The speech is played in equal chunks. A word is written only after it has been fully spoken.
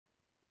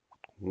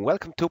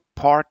Welcome to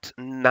part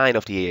 9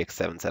 of the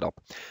AX7 setup.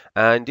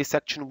 In this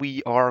section,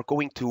 we are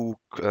going to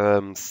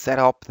set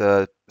up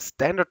the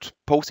standard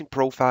posting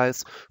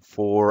profiles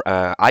for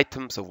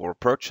items of our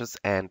purchase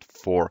and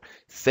for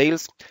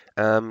sales.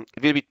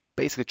 It will be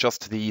basically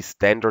just the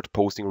standard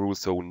posting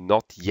rules, so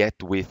not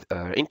yet with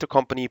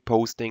intercompany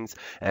postings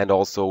and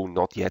also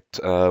not yet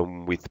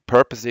with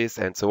purposes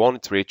and so on.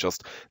 It's really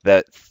just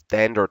the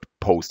standard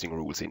posting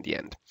rules in the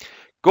end.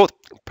 Good,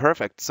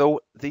 perfect.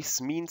 So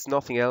this means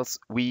nothing else.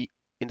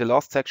 In the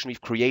last section,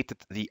 we've created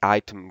the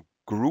item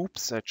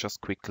groups. I just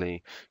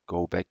quickly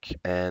go back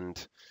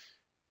and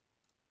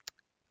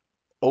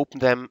open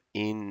them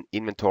in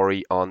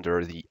inventory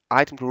under the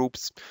item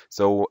groups.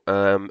 So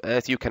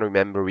as you can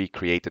remember, we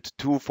created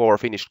two for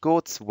finished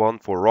goods, one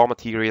for raw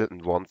material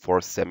and one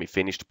for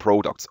semi-finished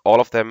products.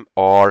 All of them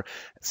are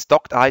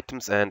stocked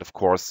items, and of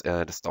course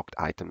the stocked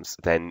items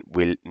then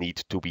will need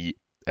to be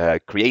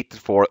created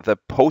for the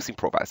posting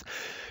profiles.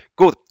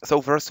 Good.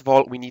 So first of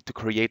all, we need to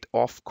create,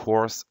 of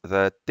course,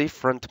 the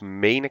different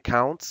main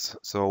accounts.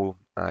 So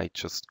I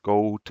just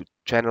go to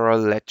General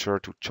Ledger,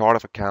 to Chart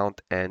of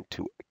Account, and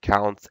to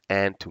Accounts,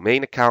 and to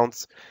Main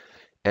Accounts.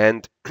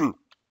 And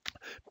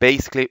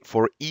basically,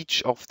 for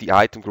each of the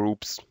item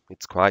groups,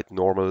 it's quite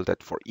normal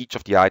that for each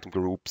of the item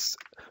groups,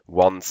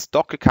 one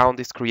stock account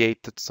is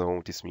created.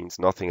 So this means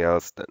nothing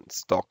else than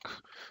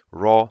stock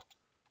raw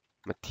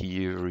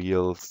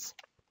materials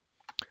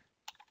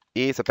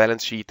is a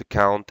balance sheet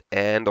account,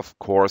 and of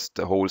course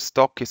the whole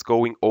stock is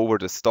going over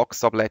the stock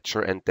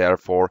subledger, and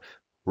therefore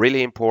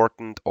really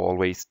important,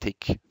 always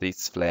tick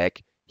this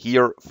flag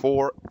here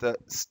for the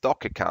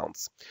stock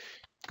accounts.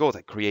 Good,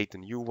 I create a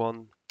new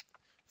one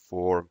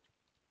for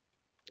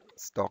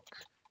stock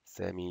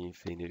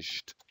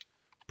semi-finished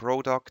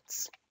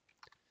products.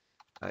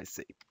 I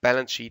say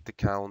balance sheet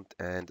account,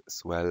 and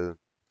as well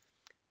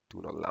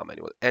do not allow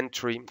manual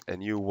entry. A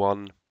new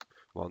one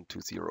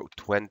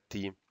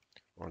 12020,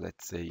 or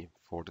let's say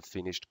for the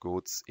finished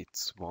goods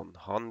it's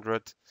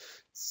 100.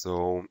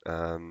 So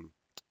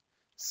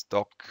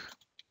stock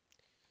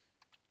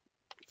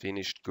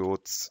finished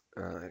goods,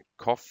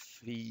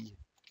 coffee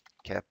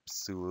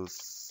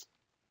capsules,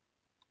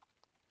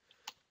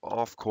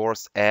 of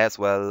course, as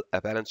well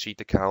a balance sheet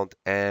account,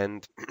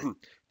 and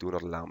do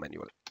not allow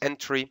manual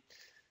entry.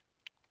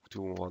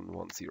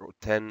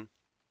 211010.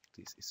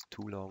 This is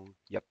too long.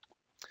 Yep.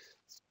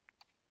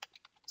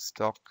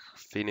 Stock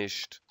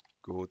finished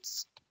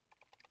goods,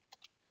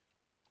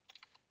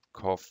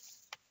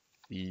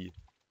 coffee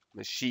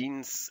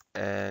machines,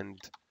 and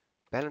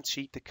balance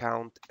sheet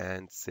account,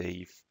 and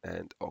save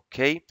and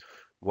OK.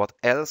 What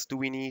else do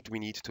we need? We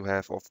need to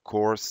have, of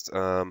course,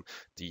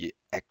 the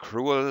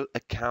accrual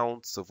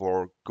accounts of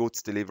our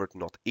goods delivered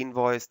not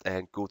invoiced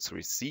and goods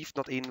received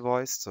not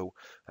invoiced. So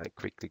I'm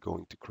quickly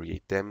going to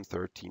create them.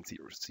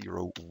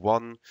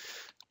 13001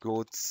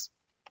 goods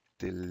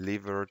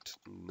delivered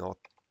not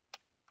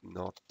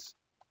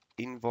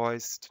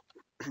invoiced.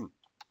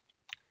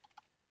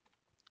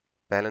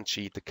 Balance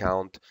sheet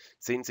account.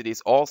 Since it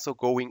is also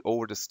going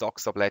over the stock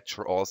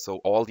subledger, also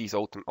all these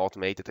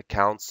automated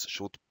accounts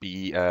should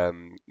be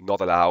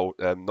not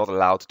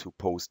allowed to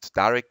post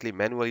directly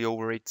manually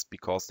over it,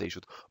 because they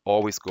should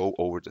always go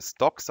over the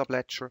stock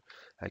subledger.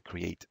 I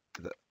create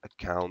the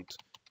account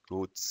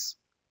goods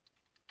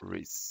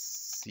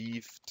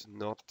received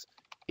not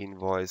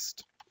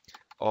invoiced.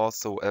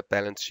 Also a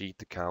balance sheet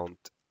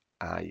account.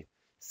 I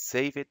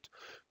save it.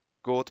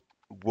 Good.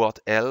 What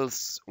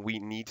else? We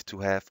need to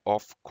have,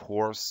 of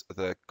course,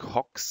 the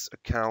COGS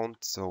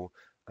account. So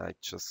I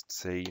just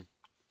say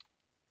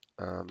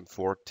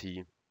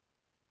 40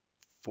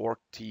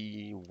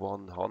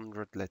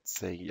 100, let's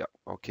say. Yeah,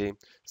 okay.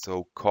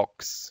 So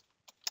COGS,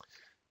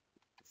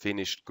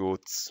 finished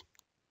goods,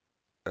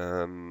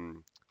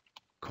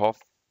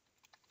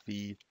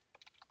 coffee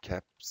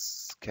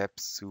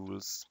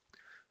capsules.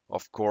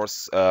 Of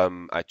course,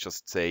 I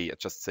just say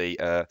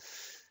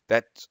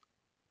that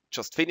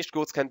just finished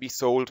goods can be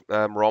sold,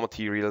 raw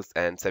materials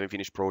and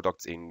semi-finished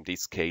products. In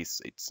this case,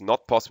 it's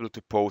not possible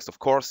to post. Of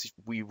course,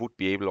 we would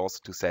be able also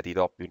to set it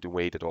up in the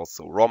way that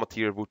also raw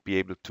material would be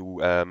able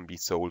to be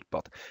sold,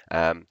 but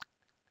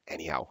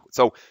anyhow.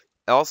 So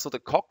also the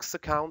COGS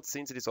account,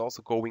 since it is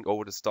also going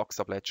over the stock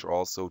subledger,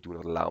 also do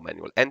not allow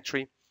manual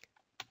entry.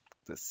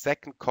 The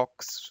second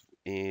COGS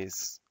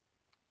is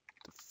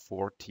the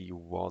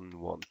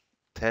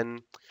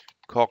 41110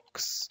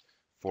 COGS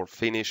for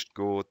finished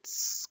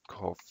goods,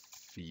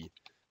 coffee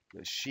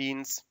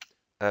machines.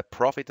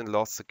 Profit and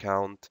loss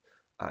account,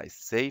 I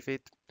save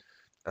it.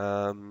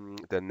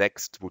 The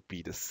next would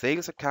be the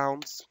sales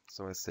accounts.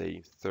 So I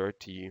say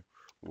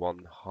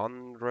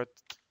 3100.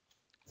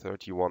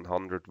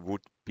 3100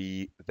 would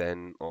be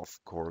then, of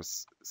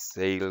course,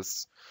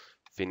 sales,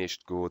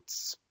 finished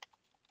goods,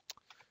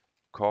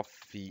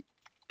 coffee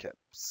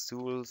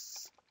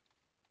capsules,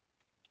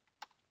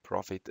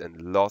 profit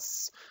and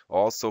loss.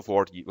 Also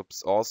for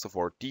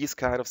these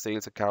kind of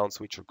sales accounts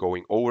which are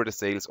going over the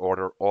sales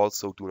order,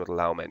 also do not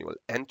allow manual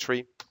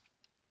entry.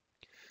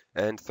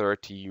 And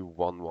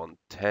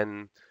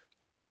 31110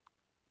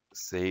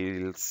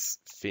 sales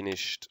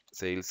finished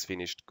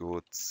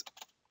goods,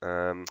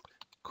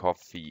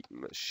 coffee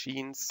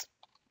machines,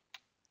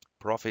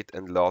 profit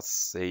and loss,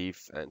 save,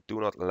 and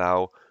do not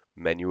allow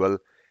manual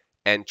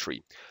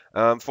entry.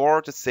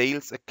 For the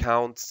sales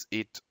accounts,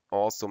 it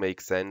also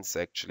makes sense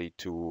actually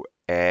to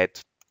add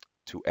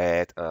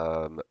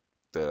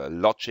the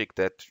logic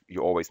that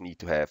you always need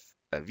to have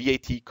a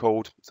VAT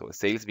code, so a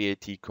sales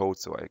VAT code.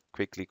 So I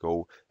quickly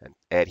go and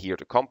add here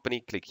the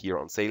company, click here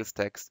on sales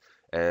tax,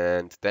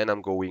 and then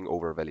I'm going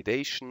over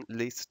validation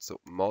list, so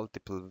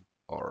multiple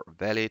are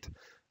valid.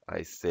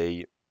 I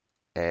say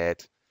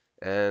add,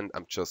 and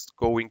I'm just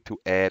going to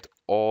add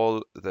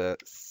all the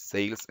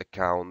sales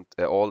account,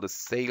 all the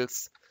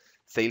sales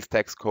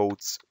tax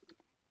codes.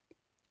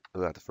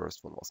 The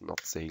first one was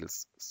not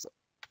sales, so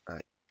I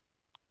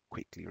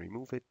quickly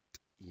remove it.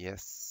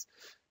 Yes,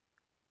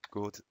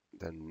 good.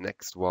 The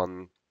next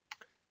one,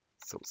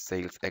 so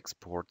sales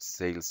export,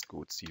 sales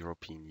goods,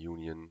 European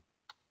Union.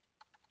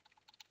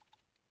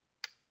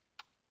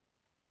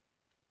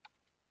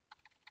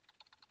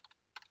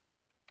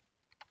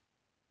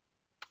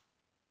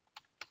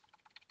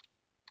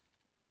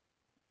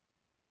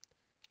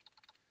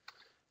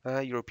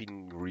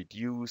 European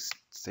reduced,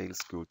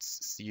 sales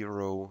goods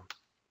 0,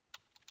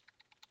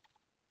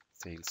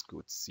 sales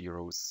goods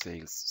 0,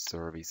 sales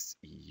service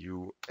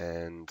EU,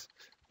 and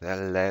the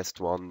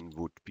last one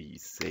would be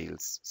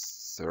sales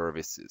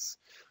services.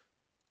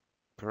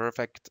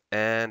 Perfect,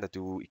 and I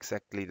do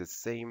exactly the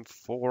same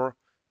for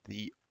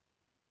the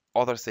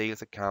other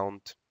sales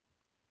account.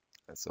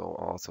 So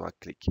also I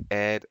click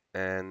add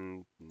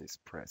and this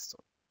press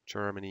on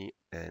Germany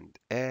and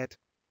add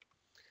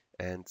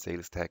and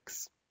sales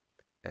tax,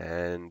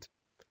 and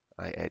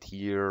I add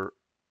here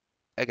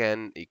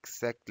again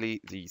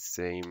exactly the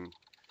same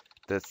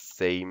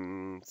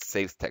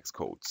sales tax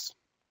codes.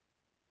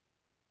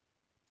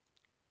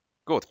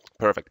 Good,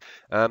 perfect.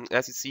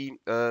 As you see,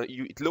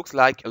 it looks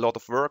like a lot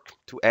of work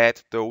to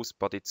add those,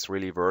 but it's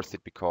really worth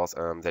it because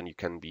then you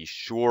can be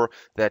sure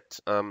that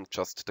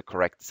just the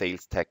correct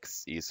sales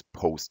tax is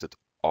posted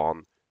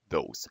on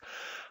those.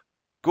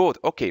 Good.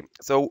 Okay.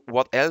 So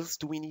what else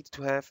do we need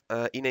to have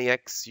in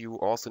AX? You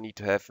also need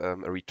to have a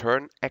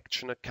return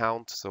action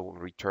account. So a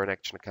return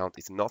action account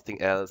is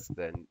nothing else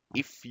than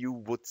if you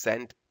would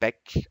send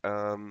back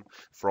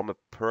from a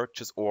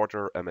purchase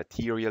order a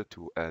material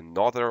to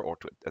another or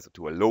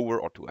to a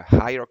lower or to a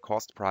higher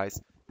cost price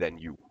than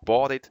you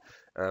bought it.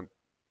 In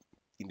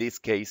this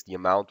case, the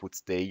amount would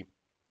stay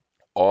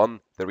on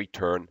the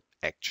return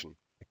action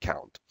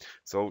account.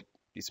 So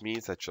this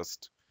means I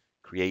just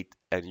create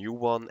a new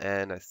one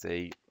and I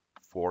say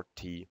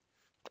 40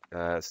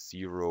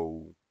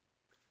 0,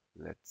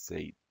 let's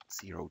say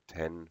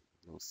 010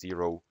 no,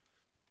 0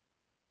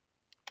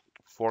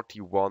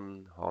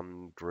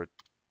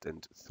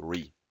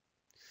 4103.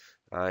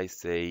 I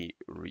say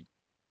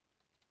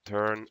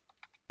return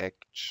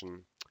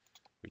action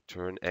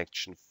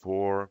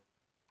for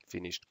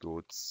finished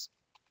goods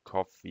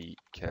coffee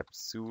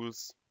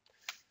capsules.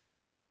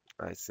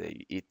 I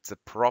say it's a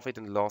profit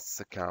and loss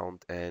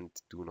account and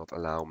do not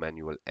allow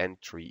manual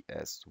entry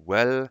as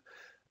well.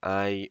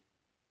 I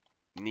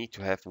need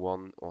to have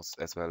one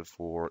as well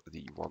for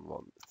the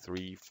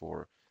 113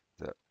 for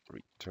the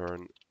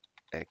return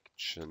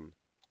action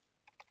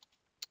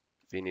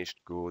finished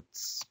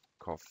goods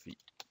coffee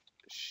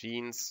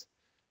machines.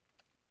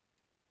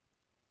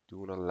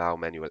 Do not allow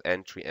manual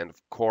entry, and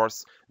of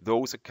course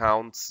those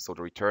accounts, so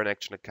the return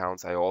action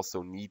accounts, I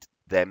also need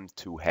them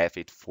to have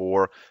it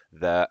for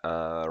the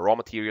raw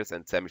materials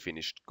and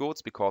semi-finished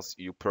goods because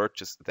you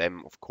purchase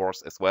them of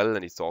course as well,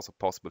 and it's also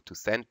possible to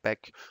send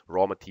back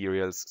raw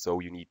materials, so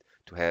you need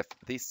to have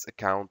this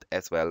account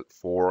as well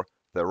for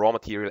the raw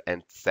material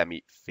and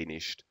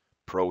semi-finished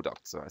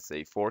product. So I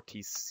say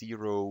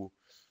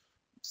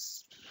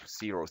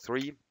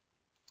 4003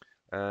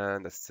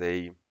 and I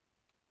say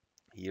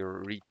here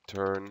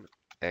return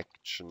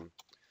action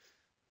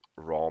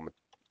raw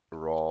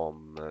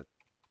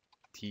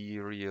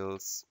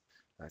materials.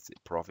 I say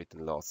profit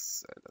and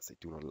loss, and I say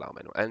do not allow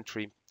manual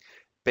entry.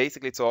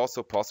 Basically, it's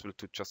also possible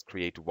to just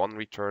create one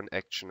return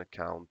action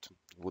account.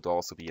 Would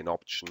also be an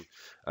option.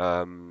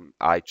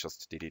 I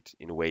just did it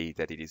in a way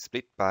that it is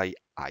split by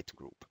item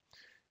group.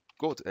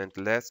 Good, and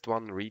the last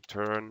one,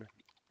 return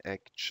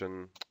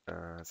action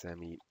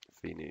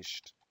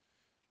semi-finished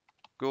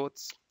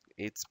goods.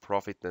 It's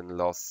profit and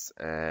loss,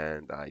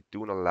 and I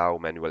do not allow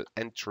manual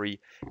entry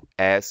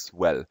as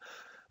well.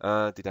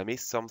 Did I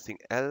miss something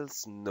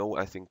else? No,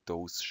 I think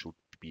those should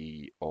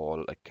be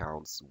all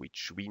accounts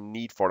which we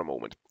need for the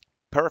moment.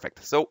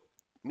 Perfect. So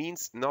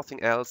means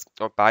nothing else.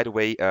 Oh, by the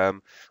way,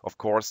 of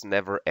course,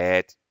 never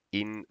add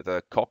in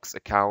the COGS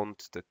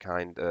account the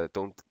kind.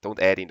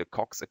 Don't add in the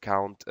COGS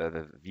account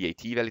the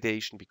VAT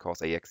validation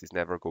because AX is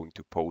never going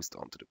to post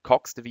onto the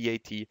COGS the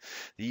VAT.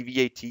 The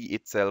VAT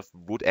itself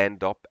would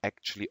end up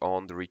actually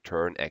on the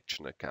return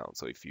action account.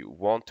 So if you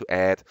want to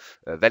add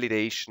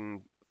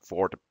validation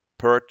for the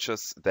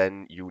purchase,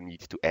 then you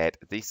need to add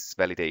this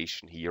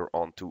validation here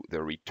onto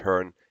the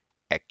return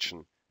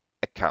action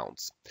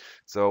accounts.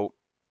 So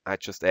I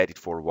just added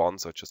for one,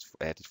 so I just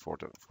added for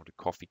the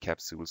coffee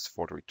capsules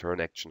for the return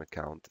action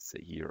account.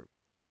 Say here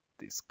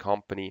this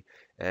company,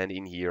 and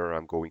in here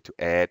I'm going to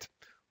add,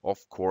 of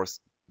course,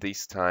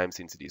 this time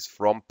since it is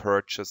from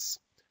purchase,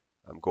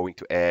 I'm going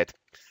to add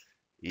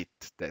it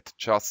that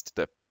just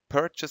the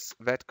purchase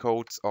VAT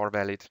codes are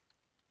valid.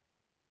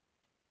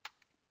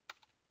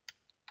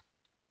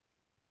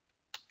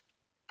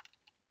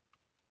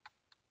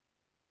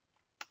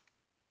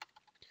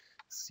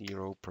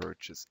 Zero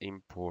purchase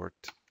import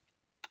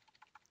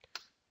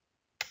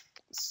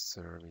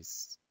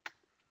service.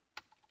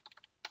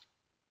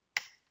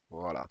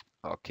 Voila.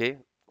 Okay,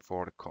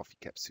 for the coffee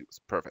capsules.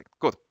 Perfect.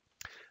 Good.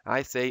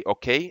 I say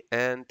okay,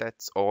 and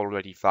that's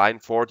already fine.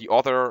 For the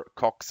other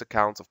COX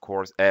accounts, of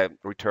course,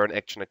 return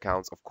action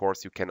accounts, of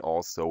course, you can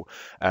also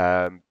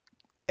um,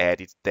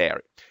 add it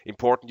there.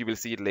 Important, you will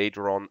see it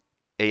later on.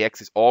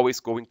 AX is always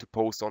going to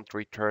post on the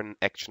return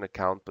action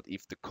account, but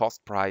if the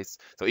cost price,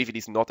 so if it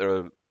is not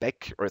a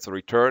back or it's a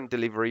return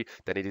delivery,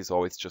 then it is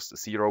always just a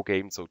zero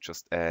game, so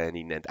just an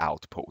in and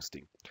out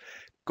posting.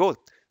 Good.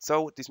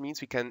 So this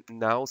means we can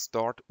now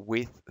start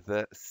with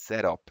the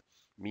setup.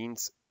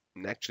 Means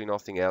actually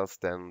nothing else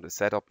than the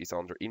setup is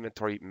under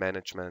inventory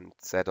management,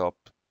 setup,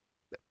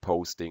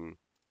 posting,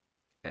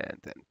 and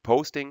then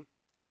posting.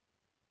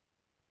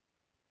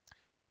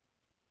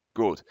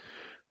 Good.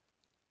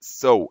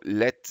 So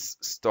let's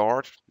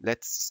start.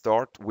 Let's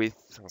start with,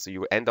 so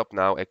you end up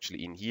now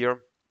actually in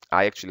here.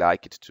 I actually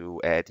like it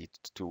to add it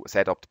to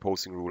set up the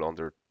posting rule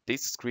under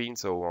this screen.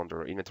 So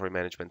under inventory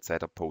management,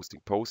 setup,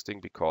 posting,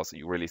 because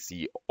you really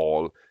see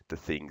all the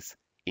things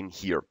in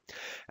here.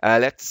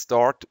 Let's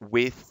start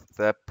with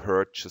the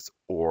purchase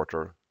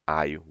order,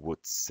 I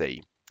would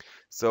say.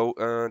 So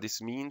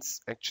this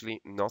means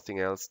actually nothing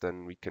else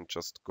than we can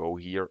just go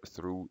here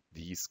through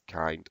these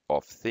kind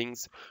of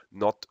things.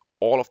 Not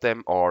all of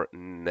them are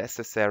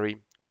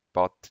necessary,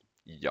 but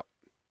yeah,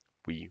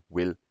 we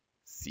will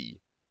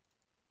see.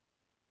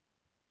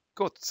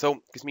 Good.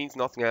 So this means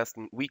nothing else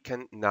than we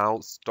can now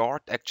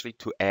start actually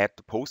to add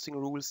the posting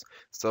rules.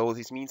 So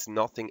this means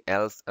nothing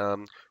else.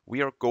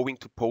 We are going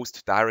to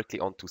post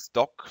directly onto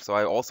stock. So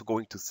I'm also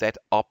going to set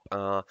up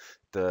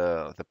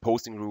the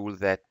posting rule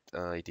that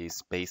it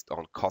is based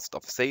on cost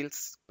of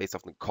sales, based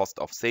on the cost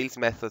of sales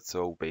method.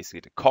 So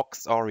basically the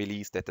COGS are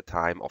released at the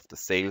time of the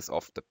sales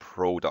of the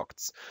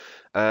products.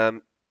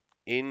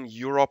 In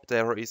Europe,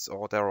 there is,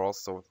 or there are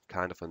also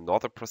kind of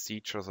another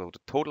procedure, so the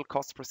total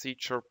cost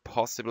procedure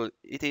possible.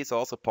 It is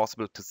also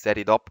possible to set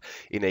it up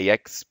in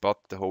AX, but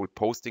the whole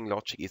posting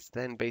logic is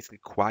then basically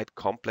quite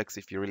complex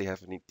if you really have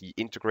the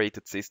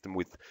integrated system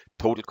with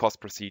total cost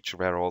procedure,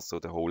 where also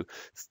the whole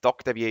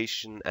stock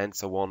deviation and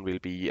so on will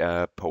be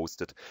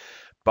posted.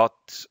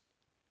 But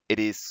it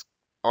is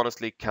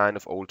honestly kind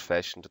of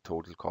old-fashioned, the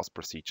total cost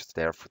procedures.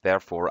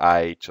 Therefore,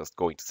 I just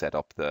going to set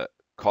up the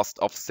cost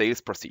of sales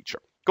procedure.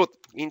 Good,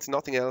 means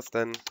nothing else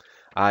than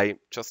I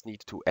just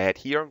need to add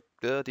here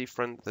the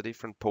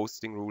different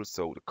posting rules.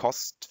 So the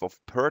cost of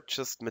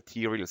purchased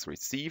materials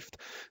received.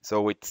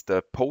 So it's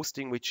the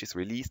posting which is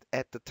released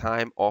at the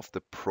time of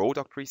the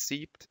product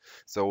receipt.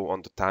 So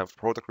on the time of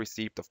product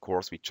receipt, of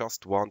course, we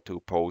just want to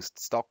post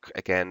stock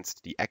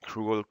against the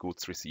accrual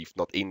goods received,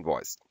 not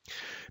invoiced.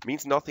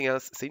 Means nothing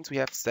else. Since we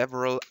have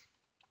several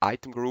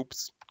item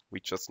groups, we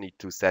just need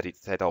to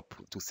set up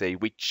to say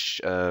which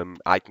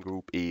item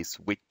group is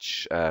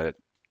which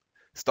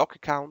stock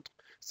account.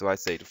 So I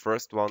say the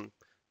first one,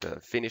 the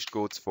finished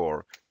goods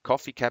for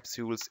coffee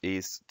capsules,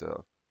 is the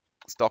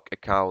stock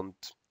account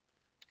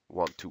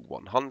 1 to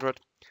 100.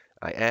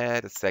 I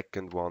add a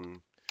second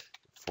one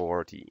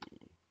for the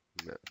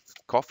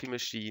coffee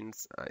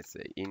machines. I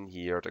say in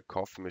here the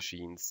coffee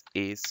machines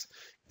is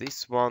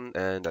this one,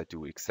 and I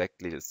do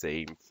exactly the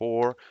same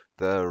for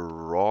the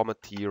raw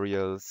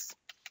materials,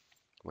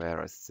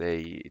 where I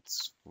say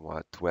it's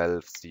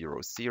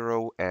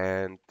 1200,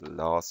 and the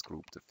last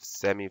group, the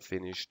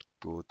semi-finished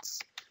goods.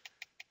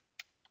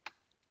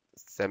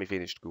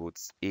 Semi-finished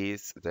goods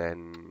is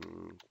then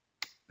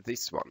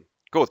this one.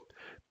 Good,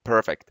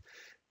 perfect.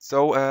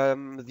 So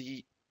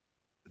the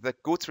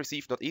goods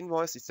received not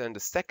invoiced is then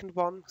the second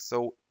one.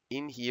 So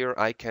in here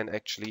I can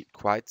actually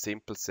quite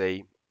simple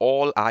say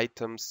all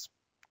items.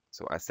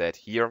 So I said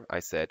here, I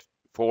said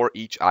for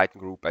each item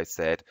group, I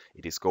said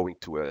it is going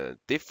to a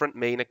different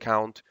main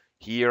account.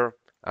 Here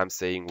I'm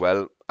saying,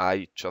 well,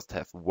 I just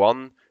have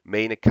one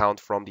main account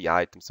from the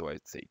item, so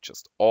I'd say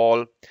just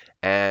all,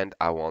 and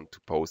I want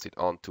to post it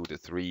onto the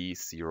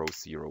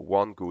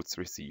 3001 goods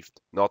received,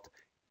 not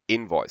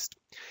invoiced.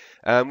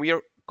 We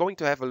are going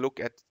to have a look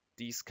at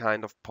these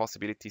kind of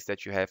possibilities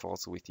that you have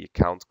also with the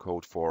account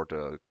code for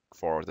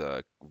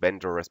the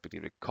vendor,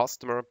 respectively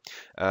customer.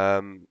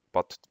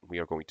 But we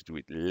are going to do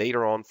it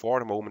later on. For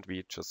the moment,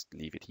 we just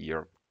leave it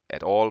here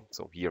at all.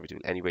 So here we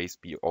will anyways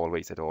be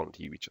always at all, and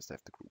here we just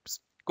have the groups.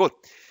 Good.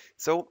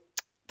 So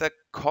the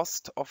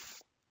cost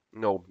of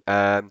no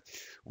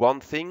one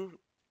thing,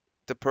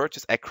 the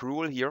purchase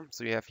accrual here.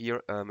 So you have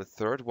here a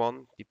third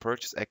one. The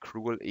purchase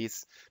accrual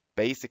is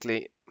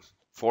basically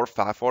for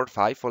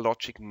FIFO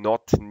logic,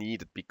 not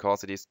needed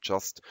because it is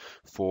just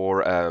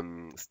for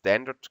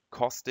standard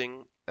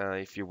costing.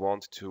 If you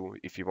want to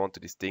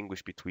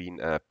distinguish between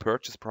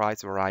purchase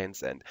price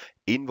variance and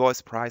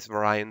invoice price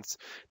variance,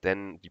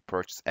 then the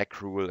purchase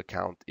accrual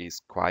account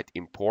is quite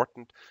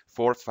important.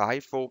 For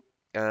FIFO,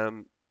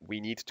 we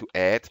need to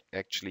add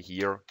actually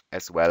here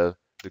as well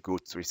the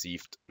goods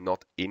received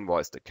not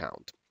invoiced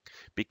account,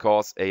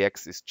 because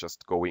AX is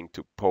just going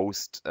to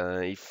post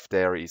if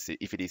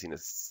it is in a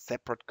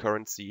separate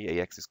currency,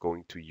 AX is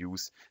going to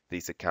use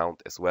this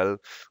account as well,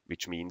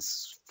 which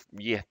means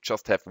we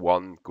just have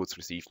one goods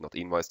received not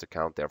invoiced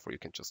account. Therefore, you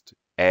can just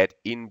add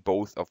in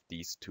both of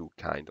these two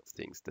kind of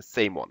things, the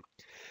same one.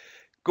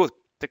 Good.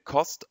 The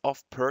cost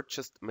of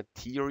purchased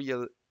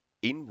material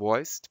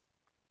invoiced.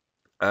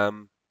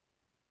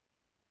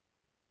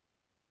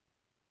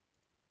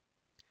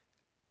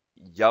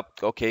 Yep.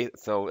 Okay.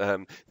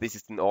 So this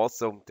is then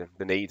also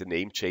the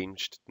name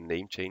changed. The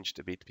name changed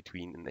a bit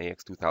between an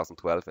AX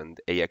 2012 and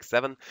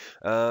AX7.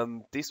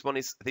 This one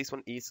is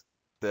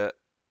the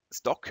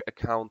stock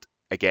account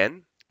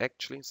again.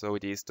 Actually, so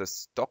it is the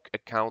stock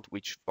account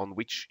on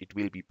which it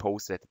will be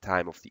posted at the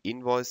time of the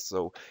invoice.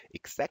 So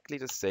exactly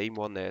the same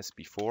one as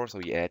before. So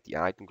we add the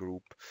item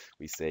group.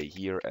 We say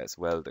here as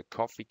well the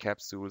coffee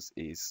capsules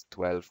is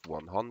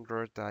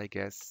 12100, I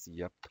guess.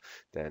 Yep.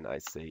 Then I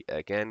say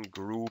again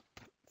group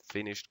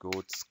finished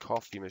goods,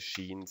 coffee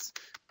machines,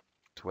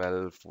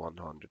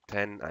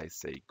 12110. I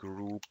say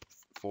group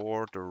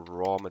for the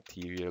raw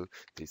material.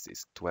 This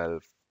is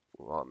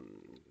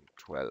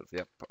 12112.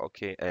 Yep,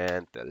 okay.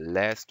 And the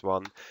last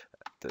one,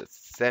 the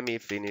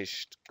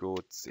semi-finished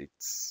goods,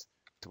 it's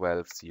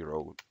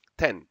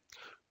 12010.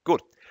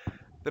 Good.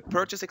 The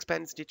purchase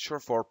expenditure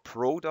for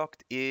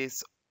product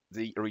is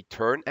the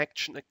return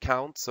action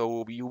account.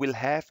 So you will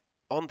have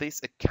on this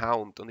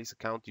account,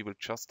 you will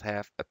just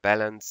have a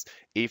balance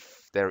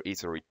if there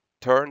is a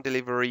return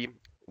delivery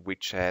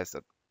which has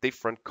a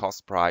different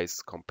cost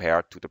price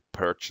compared to the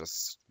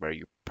purchase where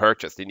you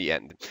purchased in the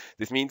end.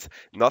 This means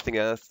nothing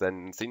else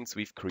than, since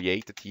we've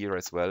created here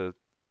as well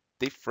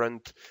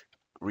different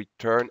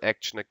return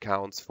action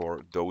accounts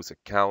for those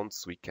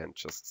accounts, we can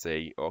just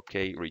say,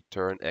 okay,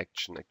 return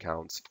action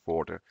accounts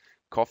for the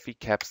coffee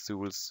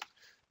capsules.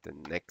 The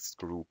next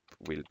group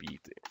will be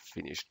the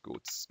finished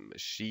goods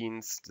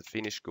machines. The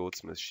finished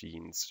goods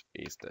machines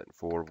is then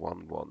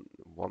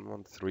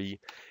 411113.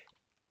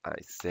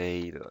 I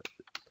say the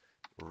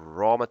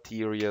raw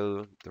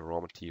material. The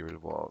raw material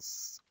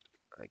was,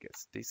 I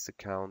guess, this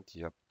account.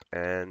 Yep.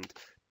 And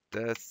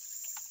the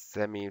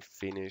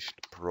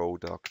semi-finished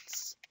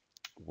products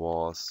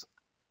was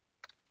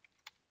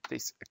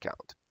this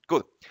account.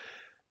 Good.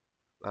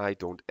 I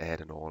don't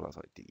add an all, as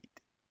I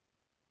delete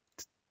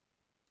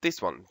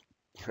this one.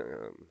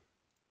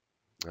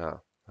 I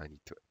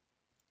need to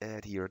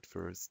add here at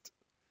first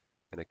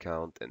an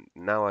account, and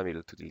now I'm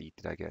able to delete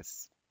it, I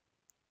guess.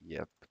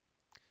 Yep.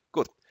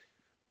 Good.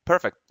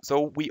 Perfect.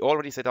 So we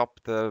already set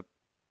up the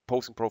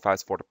posting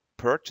profiles for the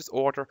purchase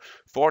order.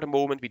 For the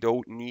moment, we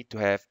don't need to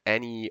have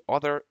any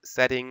other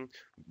setting.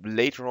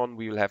 Later on,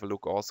 we will have a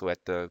look also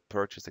at the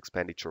purchase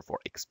expenditure for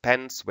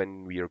expense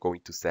when we are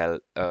going to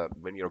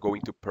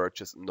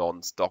purchase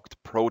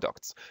non-stocked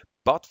products.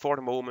 But for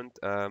the moment,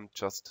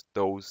 just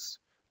those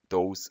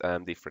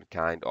different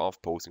kind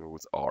of posting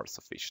rules are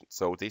sufficient.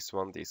 So this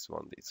one,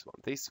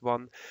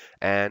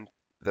 and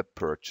the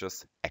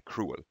purchase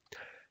accrual.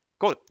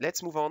 Good.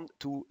 Let's move on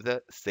to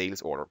the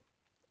sales order.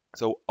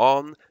 So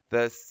on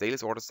the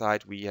sales order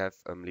side, we have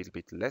a little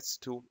bit less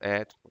to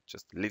add,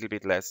 just a little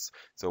bit less.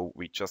 So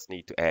we just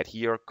need to add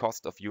here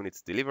cost of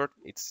units delivered.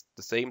 It's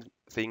the same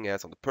thing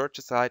as on the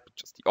purchase side, but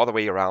just the other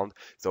way around.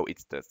 So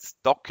it's the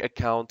stock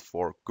account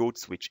for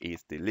goods which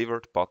is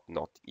delivered but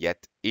not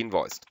yet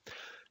invoiced.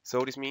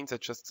 So this means I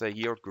just say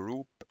here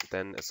group,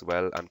 then as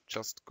well, I'm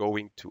just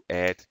going to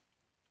add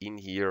in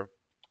here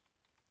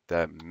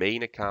the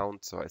main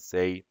account. So I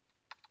say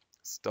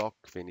stock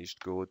finished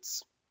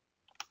goods.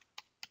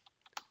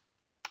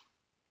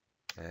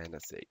 And I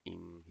say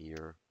in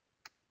here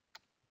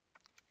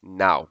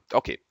now.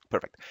 Okay,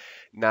 perfect.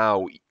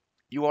 Now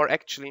you are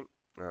actually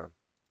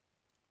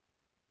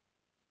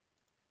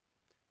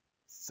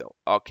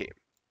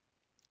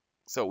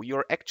so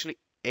you're actually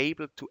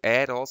able to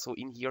add also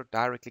in here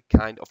directly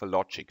kind of a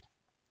logic.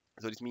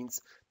 So this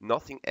means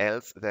nothing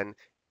else than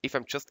if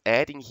I'm just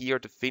adding here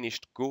the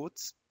finished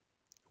goods,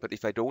 but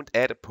if I don't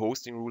add a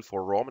posting rule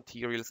for raw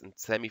materials and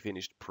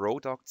semi-finished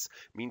products,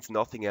 means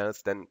nothing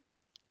else than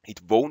it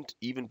won't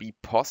even be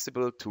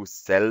possible to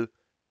sell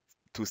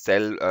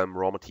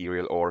raw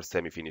material or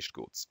semi-finished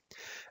goods.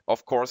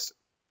 Of course,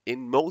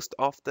 in most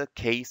of the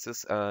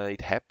cases, it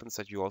happens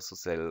that you also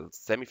sell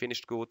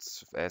semi-finished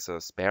goods as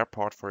a spare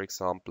part, for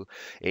example.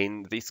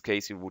 In this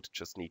case, you would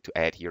just need to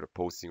add here the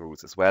posting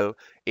rules as well.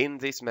 In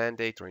this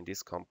mandate or in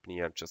this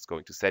company, I'm just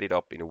going to set it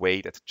up in a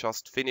way that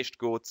just finished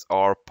goods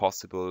are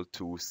possible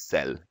to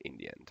sell in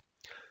the end.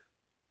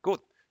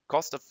 Good.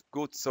 Cost of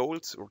goods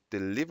sold or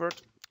delivered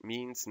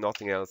means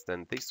nothing else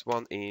than this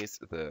one is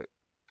the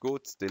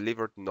goods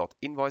delivered not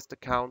invoiced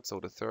account, so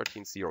the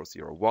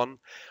 13001.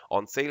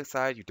 On sales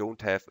side, you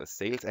don't have a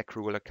sales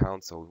accrual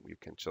account, so you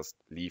can just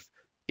leave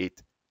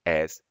it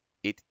as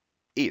it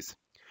is.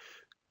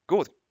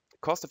 Good.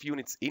 Cost of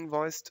units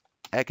invoiced,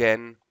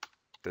 again,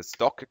 the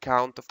stock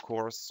account, of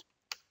course.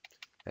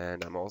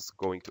 And I'm also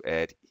going to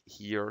add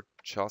here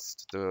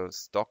just the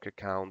stock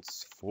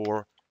accounts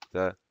for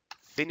the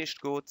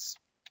finished goods.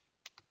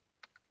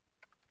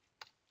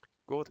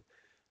 Good.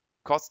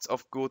 Costs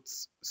of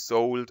goods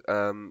sold,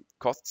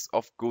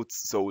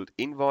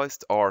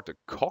 invoiced are the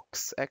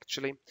COGS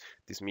actually.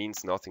 This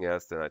means nothing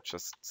else than I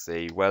just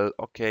say, well,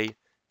 okay,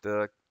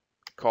 the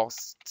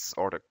costs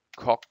or the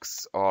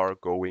COGS are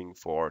going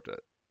for the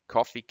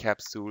coffee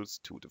capsules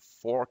to the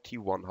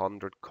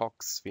 4100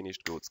 COGS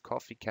finished goods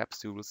coffee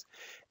capsules,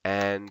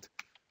 and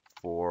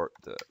for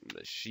the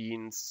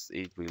machines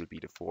it will be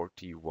the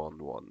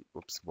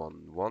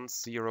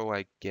 110,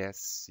 I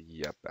guess.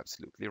 Yep,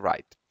 absolutely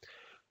right.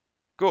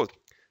 Good.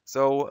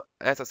 So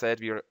as I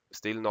said, we are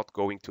still not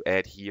going to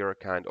add here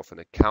kind of an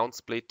account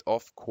split.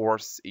 Of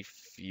course, as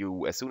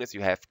soon as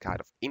you have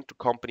kind of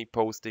intercompany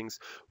postings,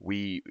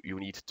 you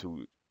need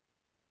to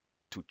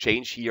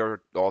change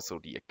here also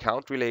the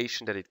account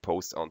relation that it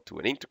posts onto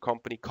an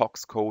intercompany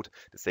COGS code.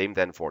 The same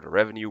then for the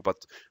revenue,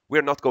 but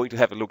we're not going to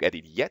have a look at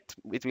it yet.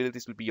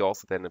 This will be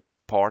also then a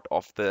part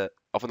of a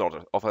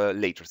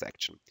later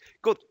section.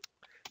 Good.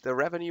 The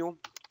revenue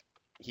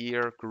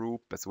here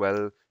group as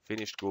well,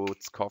 finished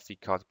goods, coffee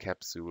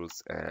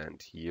capsules, and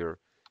here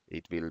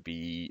it will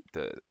be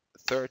the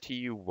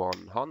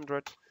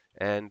 3100.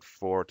 And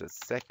for the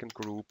second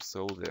group,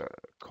 so the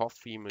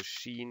coffee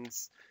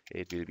machines,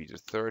 it will be the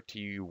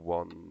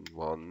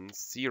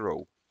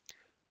 3110.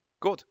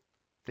 Good.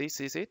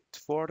 This is it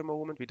for the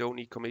moment. We don't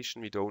need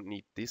commission, we don't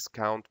need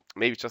discount.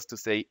 Maybe just to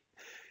say,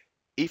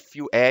 if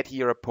you add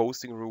here a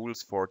posting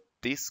rules for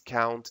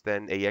discount,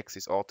 then AX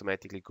is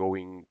automatically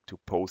going to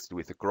post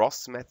with a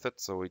gross method.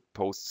 So it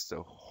posts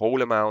the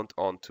whole amount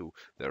onto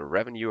the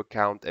revenue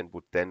account and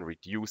would then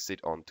reduce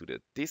it onto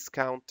the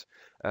discount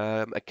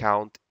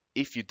account.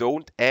 If you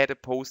don't add a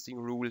posting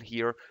rule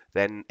here,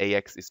 then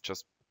AX is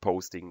just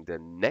posting the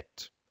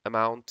net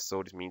amount.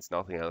 So this means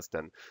nothing else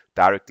than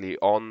directly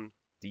on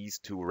these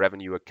two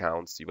revenue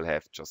accounts, you will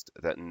have just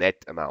the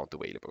net amount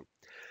available.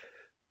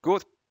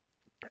 Good.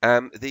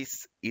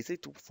 This is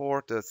it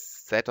for the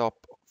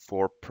setup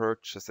for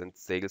purchase and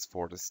sales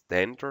for the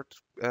standard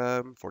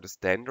ones,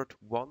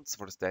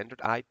 for the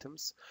standard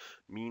items.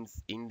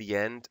 Means in the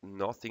end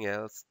nothing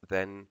else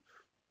than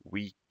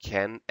we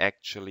can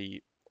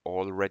actually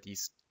already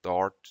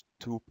start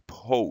to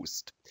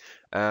post.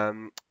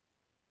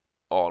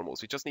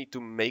 Almost. We just need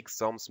to make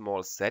some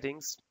small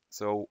settings.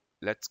 So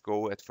let's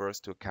go at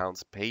first to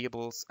accounts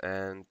payables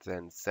and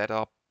then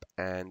setup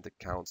and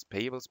accounts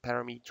payables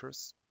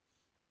parameters.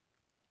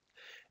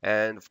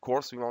 And of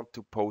course, we want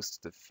to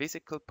post the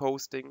physical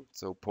posting.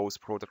 So post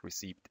product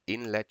received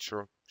in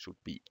ledger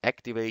should be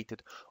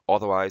activated.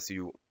 Otherwise,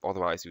 you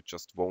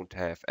just won't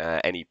have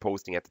any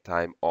posting at the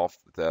time of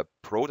the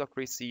product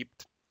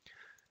received.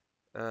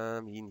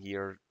 In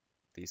here,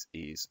 this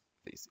is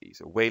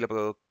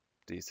available.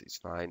 This is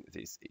fine.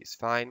 This is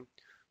fine.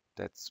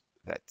 That's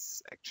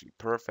actually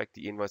perfect.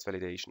 The invoice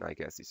validation, I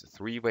guess, is a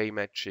three-way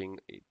matching.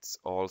 It's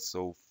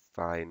also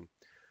fine.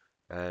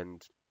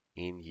 And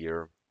in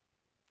here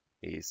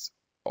is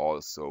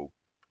also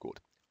good.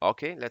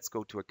 Okay, let's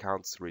go to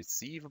accounts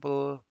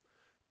receivable,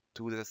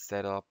 to the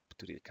setup,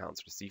 to the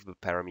accounts receivable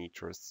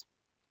parameters.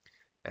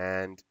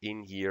 And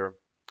in here,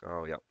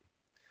 oh yeah,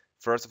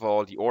 first of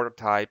all, the order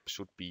type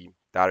should be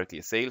directly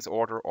a sales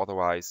order.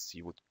 Otherwise,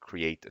 you would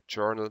create a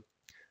journal,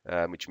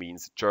 which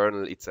means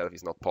journal itself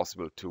is not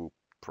possible to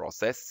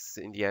process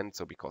in the end,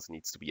 so because it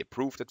needs to be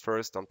approved at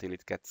first until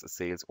it gets a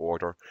sales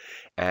order.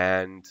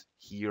 And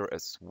here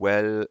as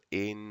well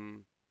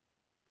in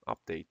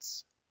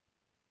updates,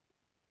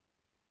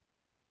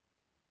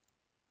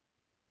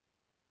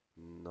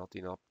 not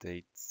in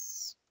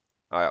updates.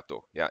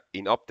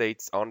 In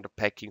updates on the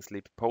packing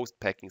slip, post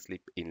packing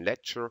slip in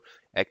ledger,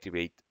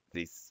 activate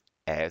this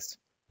as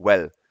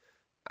well.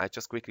 I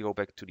just quickly go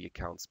back to the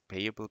accounts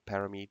payable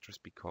parameters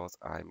because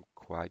I'm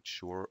quite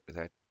sure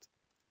that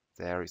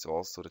there is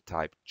also the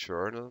type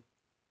journal.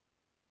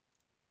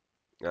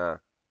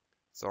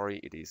 Sorry,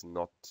 it is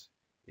not.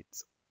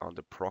 It's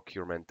under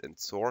procurement and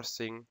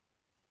sourcing.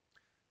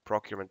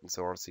 Procurement and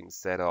sourcing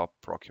setup,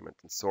 procurement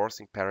and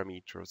sourcing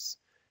parameters.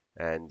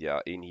 And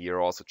yeah, in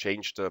here also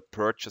change the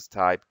purchase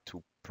type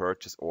to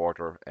purchase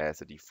order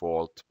as a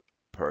default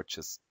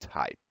purchase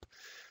type.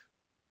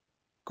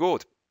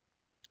 Good.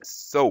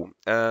 So,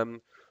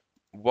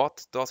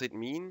 what does it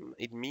mean?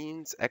 It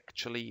means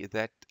actually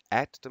that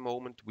at the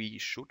moment we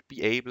should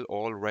be able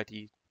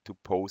already to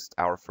post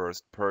our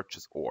first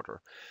purchase order.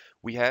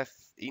 We have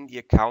in the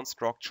account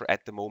structure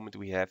at the moment,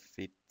 we have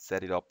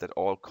set it up that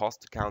all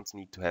cost accounts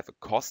need to have a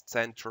cost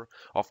center.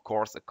 Of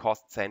course, a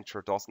cost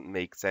center doesn't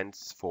make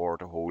sense for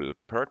the whole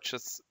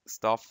purchase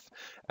stuff,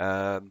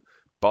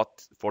 but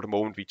for the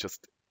moment we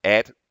just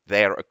add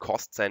there a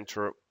cost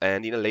center,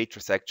 and in a later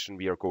section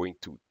we are going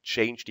to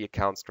change the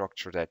account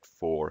structure that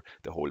for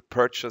the whole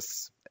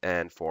purchase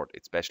and for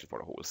especially for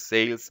the whole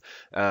sales,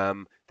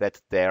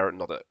 that there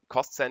not a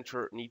cost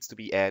center needs to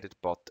be added,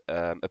 but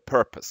a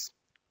purpose.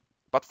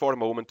 But for the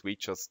moment we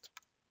just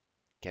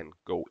can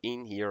go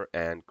in here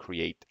and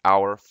create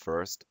our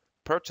first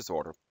purchase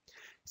order.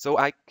 So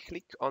I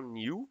click on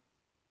new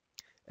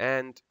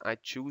and I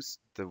choose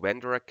the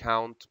vendor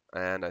account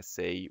and I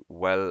say,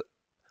 well,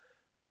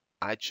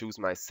 I choose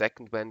my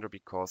second vendor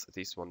because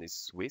this one is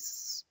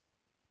Swiss.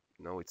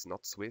 No, it's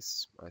not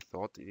Swiss. I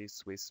thought it is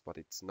Swiss, but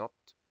it's not.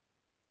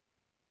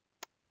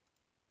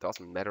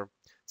 Doesn't matter.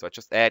 So I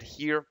just add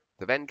here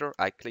the vendor.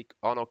 I click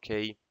on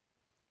OK.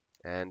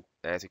 And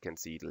as you can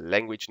see, the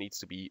language needs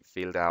to be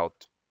filled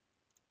out.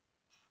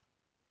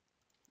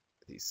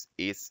 This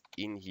is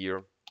in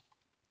here.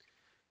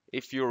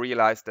 If you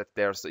realize that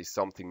there's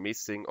something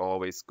missing,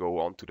 always go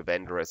on to the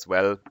vendor as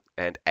well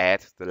and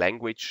add the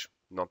language.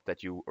 Not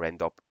that you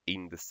end up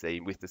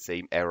with the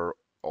same error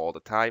all the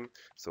time.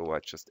 So I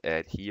just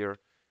add here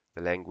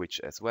the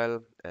language as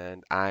well,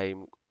 and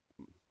I'm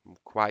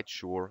quite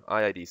sure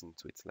it is in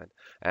Switzerland,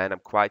 and I'm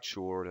quite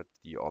sure that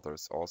the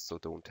others also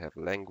don't have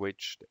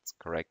language. That's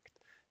correct,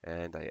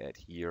 and I add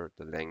here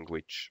the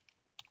language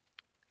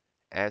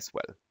as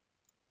well.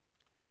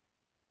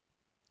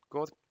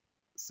 Good.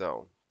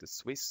 So the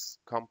Swiss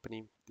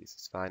company, this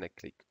is fine. I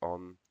click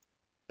on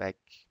back,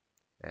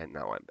 and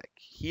now I'm back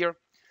here.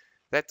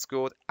 That's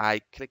good. I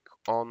click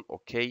on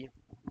OK.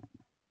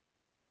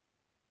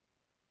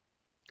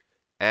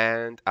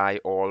 And I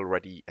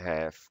already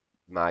have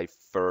my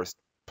first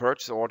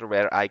purchase order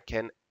where I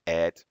can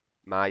add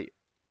my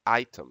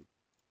item.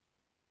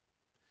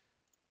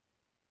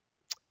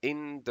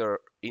 In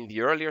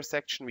the earlier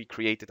section, we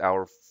created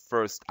our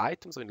first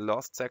item, so in the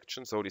last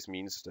section, so this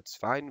means that's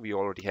fine. We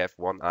already have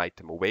one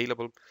item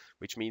available,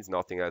 which means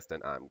nothing else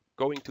than I'm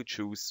going to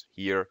choose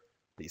here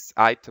this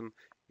item.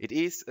 It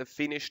is a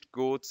finished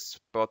goods,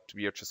 but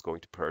we are just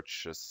going to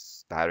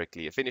purchase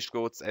directly a finished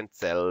goods and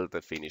sell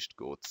the finished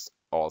goods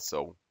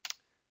also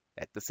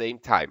at the same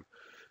time.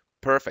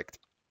 Perfect.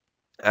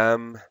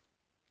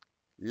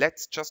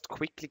 Let's just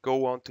quickly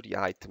go on to the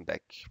item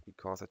deck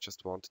because I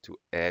just want to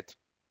add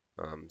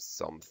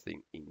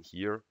something in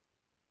here.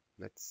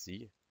 Let's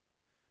see.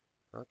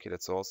 Okay,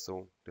 that's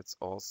also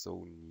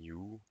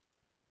new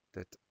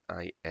that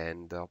I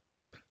end up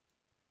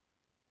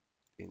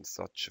in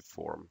such a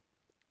form.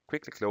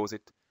 Quickly close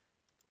it,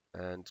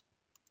 and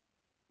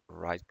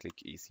right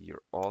click is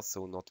here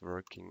also not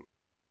working.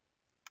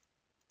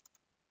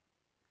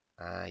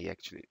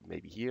 Actually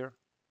maybe here.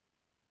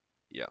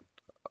 Yeah.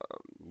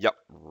 Yep,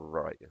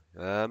 right.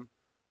 Now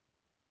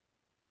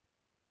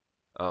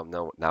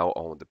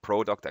on the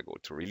product, I go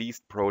to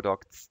released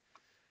products.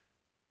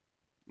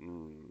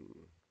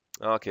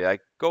 Okay, I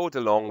go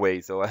the long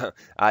way. So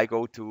I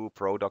go to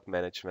product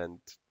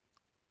management,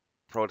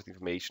 product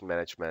information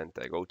management.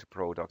 I go to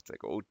products. I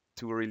go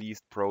to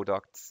released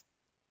products.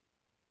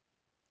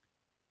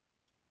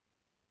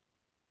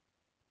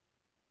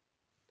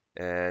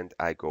 And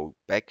I go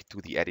back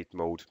to the edit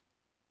mode.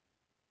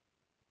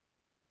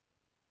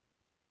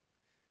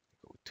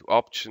 Go to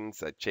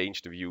options. I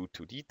change the view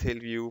to detail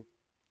view.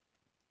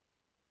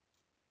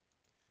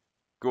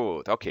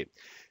 Good. Okay.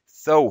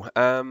 So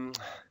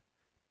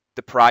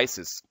the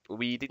prices,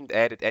 we didn't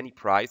add any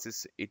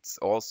prices. It's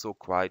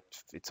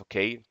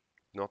okay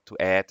not to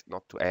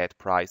add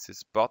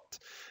prices, but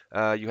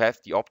you have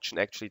the option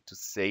actually to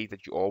say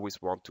that you always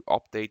want to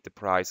update the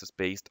prices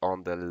based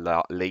on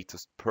the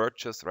latest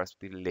purchase,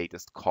 respectively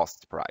latest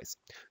cost price.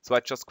 So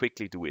I just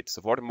quickly do it.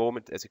 So for the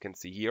moment, as you can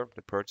see here,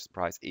 the purchase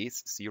price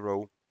is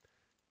 0.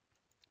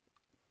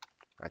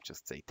 I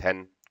just say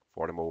 10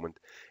 for the moment.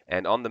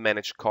 And on the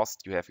managed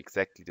cost, you have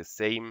exactly the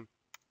same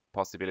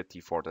possibility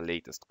for the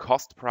latest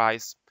cost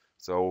price.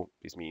 So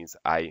this means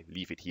I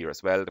leave it here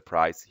as well. The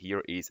price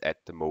here is at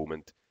the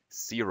moment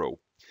 0.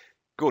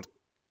 Good.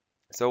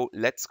 So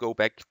let's go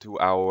back to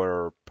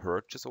our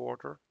purchase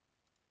order.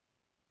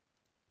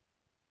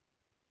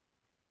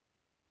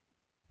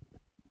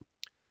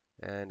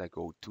 And I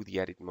go to the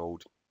edit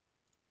mode.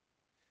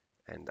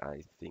 And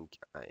I think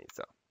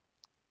so.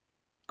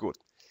 Good.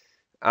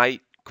 I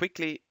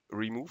quickly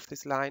remove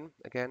this line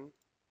again.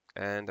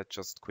 And I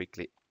just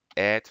quickly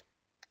add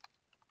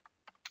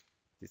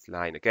this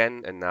line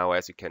again, and now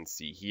as you can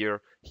see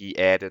here, he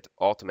added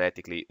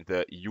automatically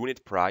the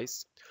unit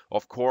price.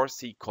 Of course,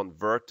 he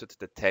converted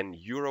the 10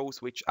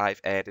 euros which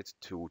I've added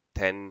to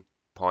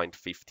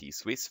 10.50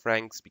 Swiss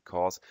francs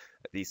because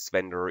this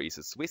vendor is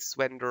a Swiss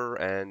vendor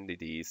and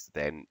it is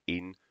then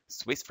in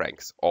Swiss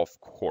francs, of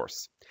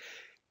course.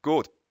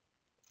 Good.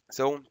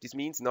 So this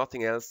means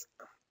nothing else.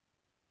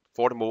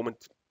 For the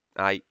moment,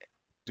 I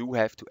do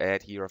have to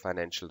add here a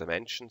financial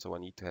dimension, so I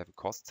need to have a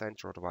cost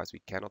center, otherwise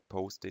we cannot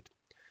post it.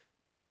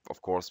 Of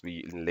course,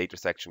 in the later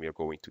section, we are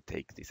going to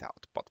take this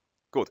out, but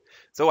good.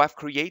 So I've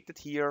created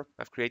here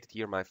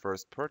my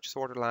first purchase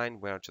order line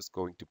where I'm just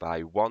going to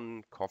buy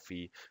one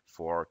coffee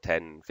for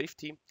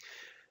 10.50.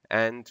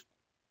 And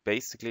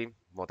basically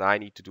what I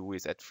need to do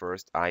is at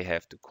first I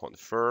have to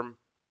confirm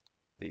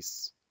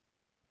this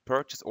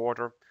purchase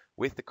order.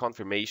 With the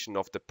confirmation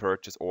of the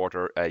purchase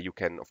order, you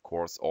can of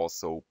course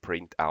also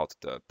print out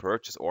the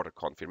purchase order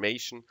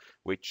confirmation,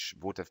 which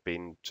would have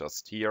been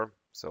just here.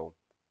 So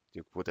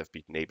you would have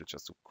been able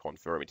just to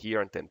confirm it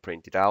here and then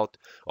print it out.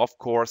 Of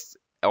course,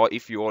 or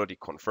if you already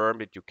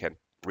confirmed it, you can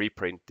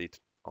reprint it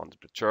under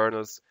the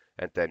journals,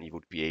 and then you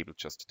would be able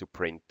just to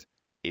print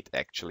it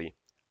actually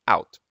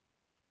out.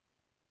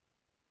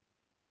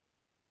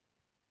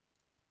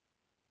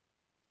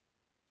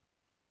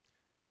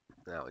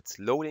 Now it's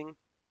loading.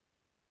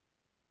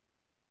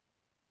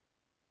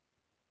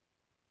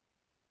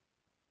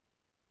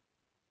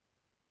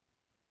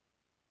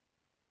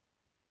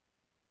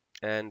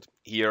 And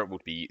here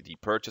would be the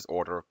purchase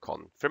order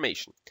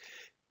confirmation.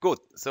 Good.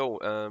 So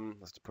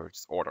that's the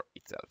purchase order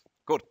itself.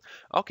 Good.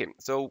 Okay.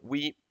 So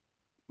we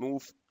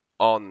move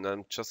on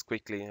and just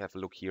quickly have a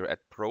look here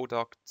at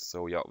product.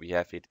 So yeah, we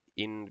have it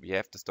in, we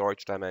have the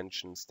storage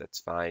dimensions, that's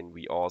fine.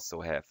 We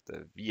also have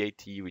the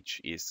VAT, which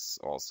is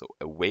also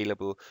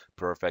available.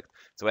 Perfect.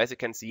 So as you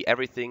can see,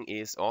 everything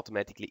is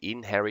automatically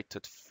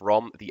inherited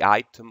from the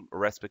item,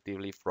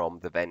 respectively from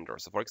the vendor.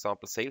 So for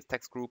example, sales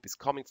tax group is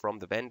coming from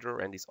the vendor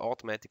and is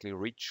automatically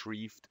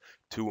retrieved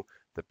to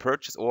the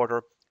purchase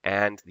order,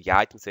 and the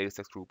item sales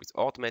tax group is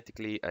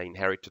automatically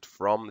inherited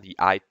from the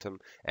item,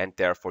 and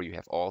therefore you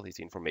have all this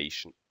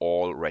information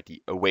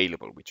already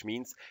available, which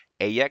means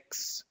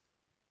AX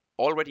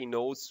already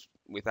knows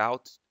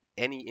without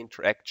any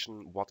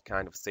interaction what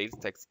kind of sales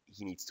tax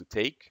he needs to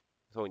take.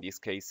 So in this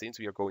case, since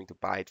we are going to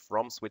buy it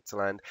from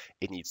Switzerland,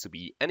 it needs to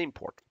be an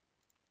import.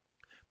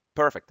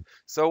 Perfect.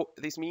 So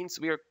this means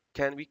we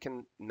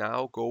can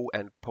now go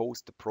and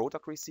post the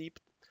product receipt.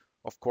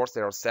 Of course,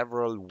 there are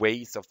several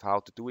ways of how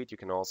to do it. You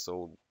can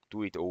also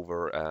do it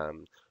over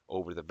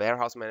the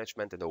warehouse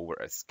management and over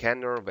a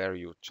scanner where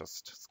you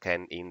just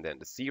scan in then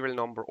the serial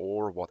number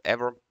or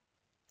whatever.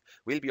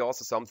 Will be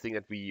also something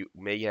that we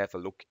may have a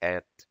look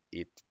at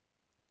it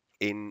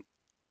in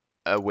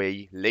a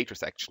way later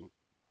section.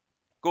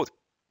 Good.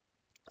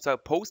 So I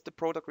post the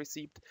product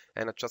receipt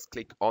and I just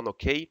click on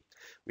OK,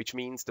 which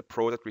means the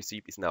product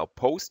receipt is now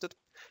posted.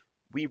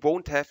 We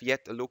won't have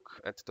yet a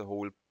look at the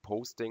whole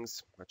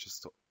postings. I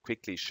just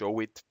quickly show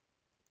it.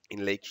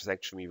 In later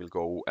section, we will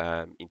go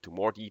into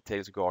more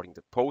details regarding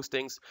the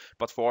postings,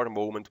 but for the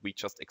moment, we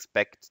just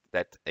expect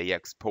that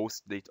AX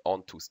posted it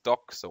onto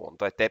stock, so on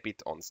the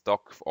debit on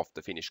stock of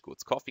the finished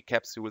goods coffee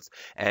capsules,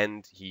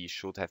 and he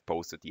should have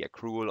posted the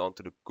accrual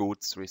onto the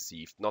goods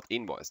received, not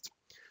invoiced.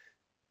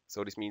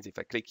 So this means if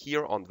I click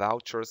here on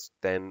vouchers,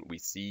 then we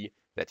see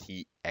that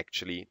he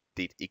actually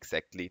did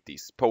exactly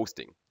this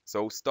posting.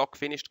 So stock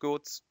finished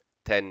goods,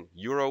 10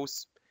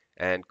 euros,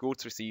 and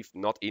goods received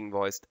not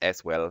invoiced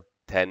as well,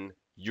 10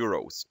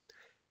 euros.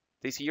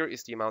 This here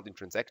is the amount in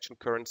transaction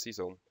currency,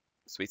 so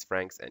Swiss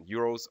francs and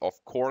euros. Of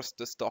course,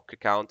 the stock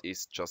account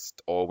is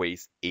just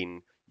always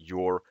in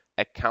your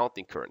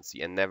accounting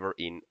currency and never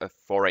in a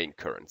foreign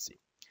currency.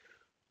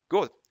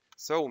 Good.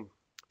 So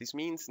this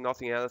means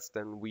nothing else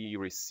than we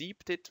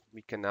received it.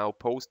 We can now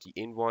post the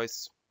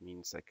invoice.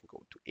 Means I can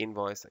go to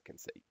invoice. I can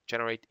say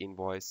generate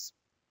invoice.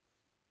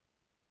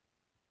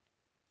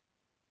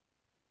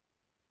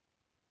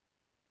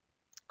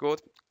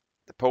 Good.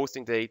 The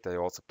posting date, I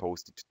also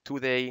posted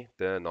today,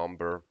 the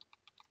number,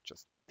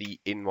 just the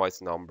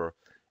invoice number,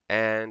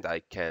 and I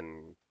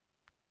can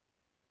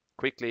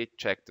quickly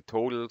check the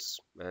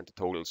totals, and the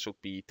totals should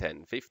be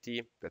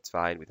 1050. That's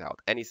fine without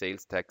any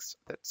sales tax.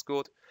 That's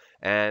good.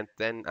 And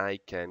then I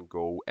can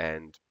go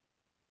and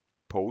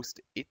post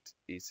it.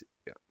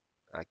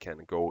 I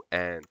can go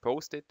and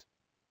post it.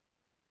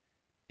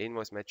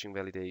 Invoice matching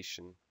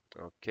validation.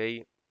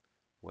 Okay.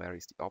 Where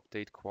is the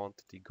update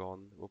quantity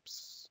gone?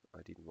 Oops,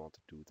 I didn't want to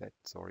do that.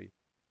 Sorry.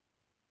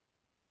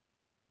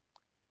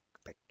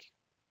 Back.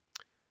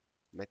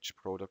 Match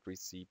product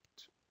receipt.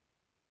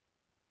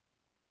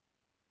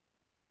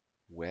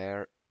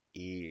 Where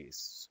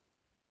is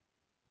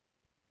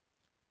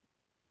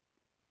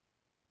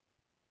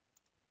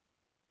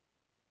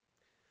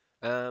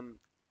um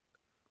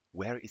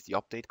where is the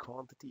update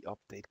quantity?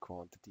 Update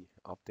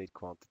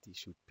quantity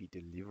should be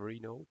delivery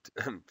note.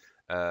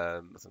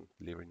 So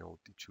delivery note,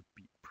 it should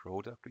be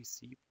product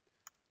receipt.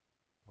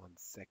 1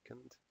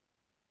 second.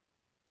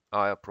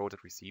 Ah, yeah,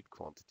 product receipt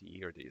quantity.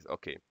 Here it is.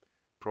 Okay,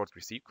 product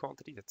receipt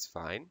quantity. That's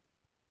fine.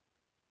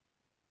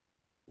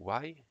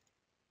 Why?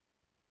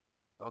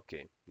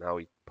 Okay, now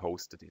it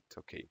posted it.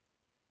 Okay.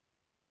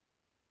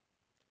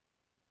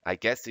 I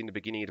guess in the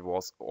beginning it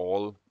was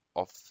all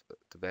of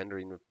the vendor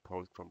invoice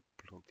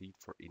complete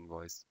for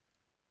invoice.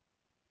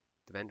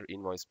 The vendor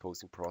invoice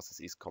posting process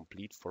is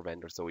complete for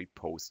vendor, so we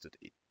posted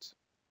it.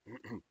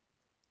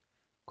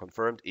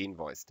 Confirmed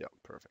invoice. Yeah,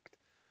 perfect.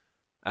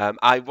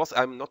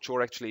 I'm not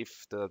sure actually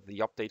if the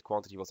update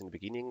quantity was in the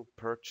beginning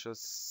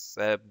purchase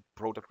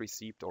product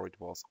receipt or it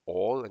was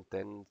all, and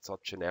then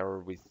such an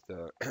error with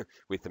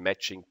with the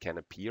matching can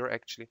appear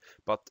actually.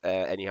 But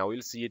anyhow,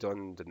 we'll see it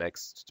on the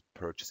next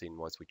purchase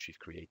invoice which we've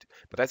created.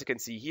 But as you can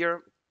see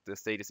here, the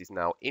status is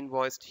now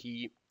invoiced.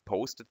 He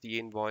posted the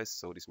invoice.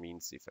 So this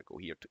means if I go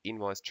here to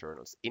invoice,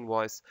 journals,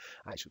 invoice,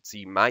 I should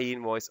see my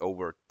invoice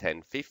over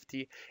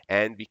 1050,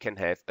 and we can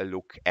have a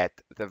look at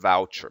the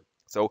voucher.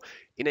 So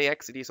in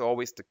AX, it is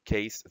always the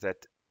case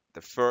that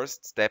the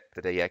first step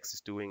that AX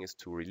is doing is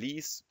to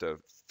release the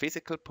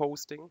physical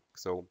posting.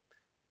 So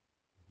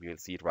we will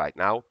see it right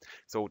now.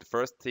 So the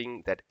first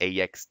thing that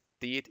AX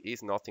did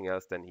is nothing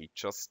else than he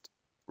just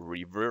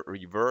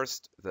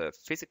reversed the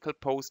physical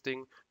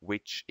posting,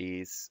 which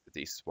is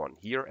this one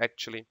here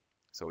actually.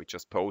 So he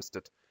just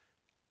posted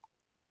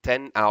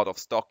 10 out of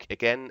stock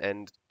again,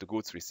 and the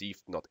goods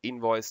received not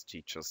invoiced.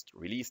 He just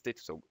released it.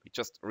 So he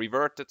just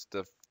reverted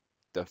the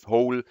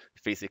whole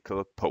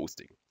physical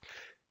posting.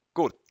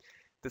 Good.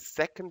 The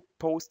second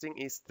posting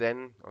is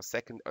then, or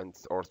second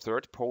or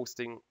third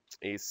posting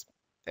is,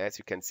 as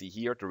you can see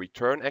here, the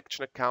return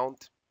action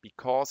account.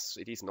 Because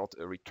it is not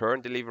a return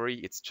delivery,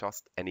 it's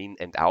just an in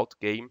and out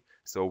game.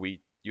 So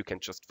you can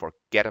just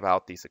forget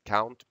about this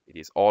account. It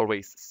is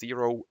always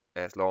 0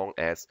 as long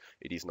as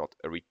it is not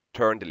a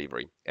return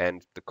delivery,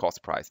 and the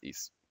cost price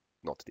is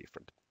not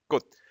different.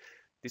 Good.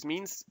 This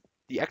means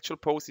the actual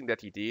posting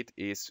that he did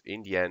is,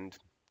 in the end,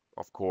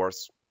 of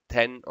course,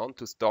 10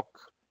 onto stock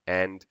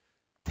and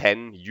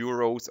 10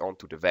 euros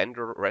onto the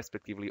vendor,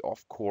 respectively.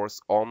 Of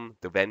course, on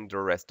the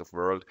vendor rest of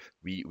world,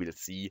 we will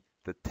see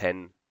the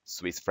 10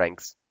 Swiss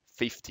francs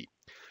 50.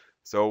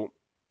 So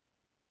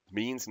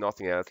means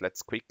nothing else.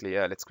 Let's quickly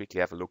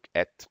have a look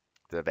at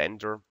the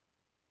vendor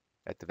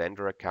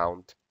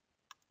account.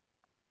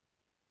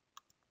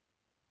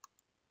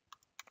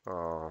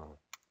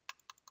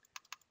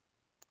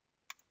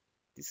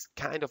 This is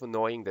kind of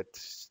annoying that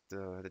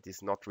that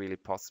is not really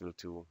possible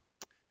to.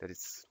 That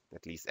is,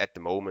 at least at the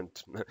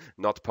moment,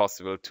 not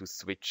possible to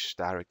switch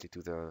directly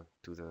to the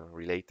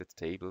related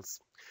tables.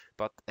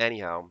 But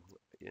anyhow,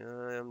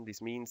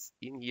 this means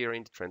in here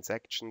in the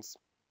transactions,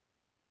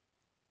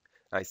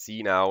 I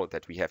see now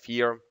that we have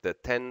here the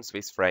 10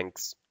 Swiss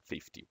francs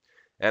 50.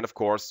 And of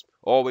course,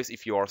 always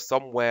if you are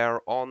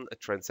somewhere on a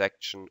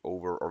transaction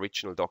over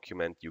original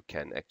document, you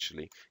can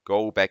actually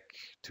go back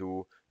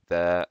to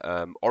the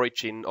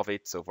origin of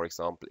it. So for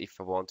example,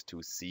 if I want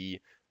to see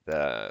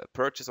the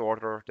purchase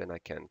order, then I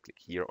can click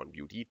here on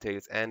view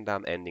details, and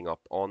I'm ending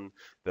up on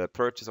the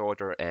purchase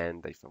order.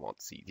 And if I want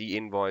to see the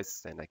invoice,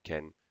 then I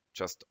can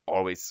just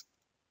always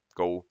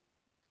go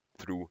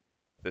through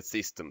the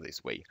system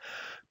this way.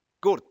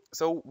 Good.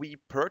 So we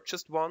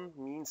purchased one,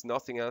 means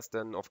nothing else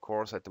than, of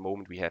course, at the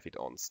moment we have it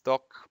on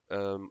stock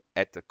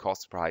at the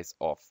cost price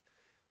of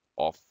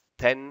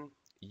 10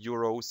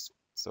 euros.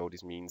 So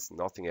this means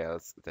nothing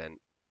else than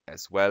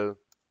as well.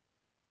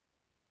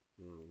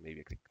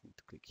 Maybe I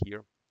click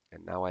here,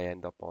 and now I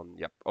end up on,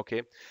 yep,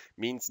 okay.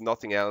 Means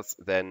nothing else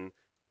than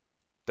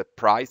the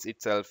price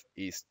itself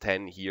is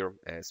 10 here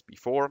as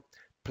before.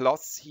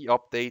 Plus he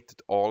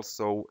updated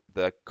also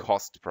the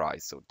cost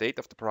price. So date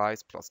of the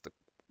price plus the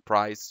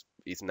price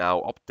is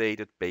now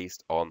updated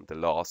based on the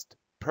last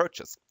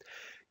purchase.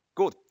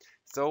 Good.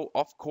 So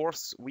of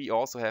course we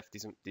also have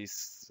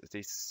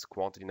this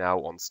quantity now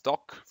on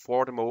stock.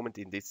 For the moment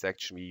in this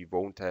section we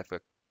won't have a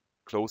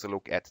closer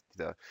look at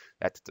the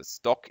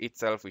stock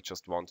itself. We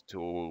just want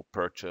to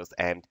purchase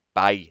and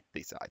buy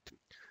this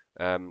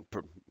item.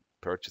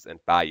 Purchase and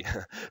buy,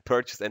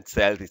 purchase and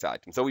sell this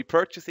item. So we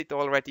purchased it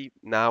already.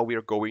 Now we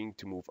are going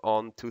to move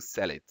on to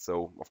sell it.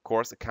 So of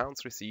course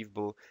accounts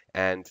receivable,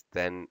 and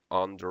then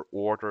under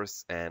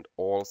orders and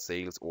all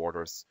sales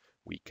orders,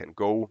 we can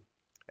go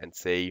and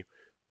say,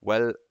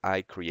 well,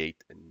 I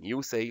create a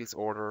new sales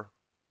order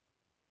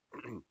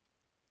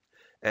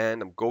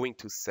and I'm going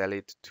to sell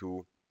it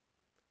to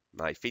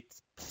my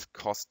fifth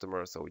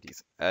customer. So it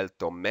is a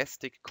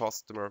domestic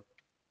customer.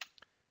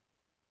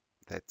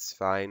 That's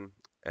fine.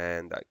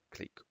 And I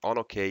click on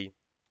OK.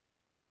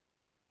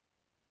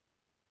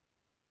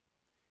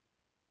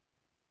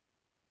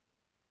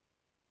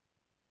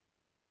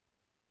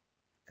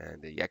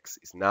 And the AX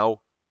is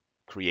now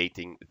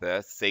creating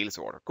the sales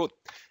order. Good.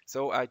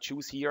 So I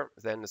choose here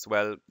then as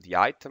well the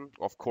item.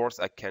 Of course,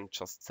 I can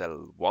just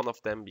sell one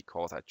of them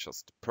because I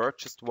just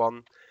purchased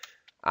one.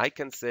 I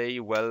can say,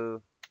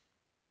 well,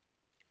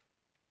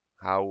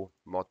 how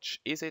much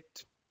is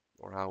it,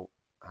 or how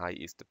high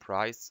is the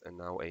price? And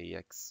now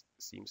AX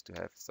seems to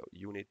have, so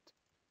unit.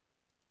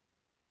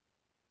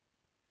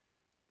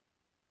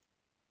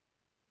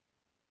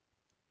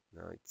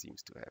 Now it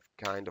seems to have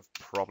kind of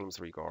problems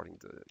regarding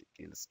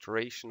the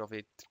illustration of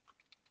it.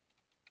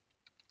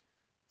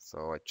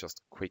 So I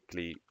just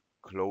quickly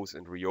close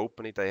and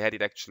reopen it. I had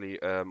it actually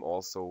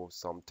also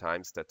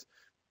sometimes that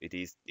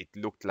it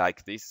looked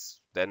like this.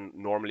 Then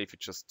normally if you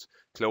just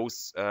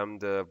close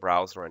the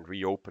browser and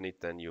reopen it,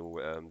 then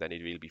then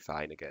it will be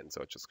fine again.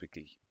 So I just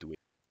quickly do it.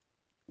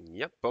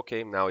 Yep,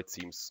 okay, now it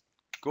seems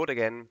good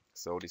again.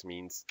 So this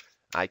means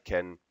I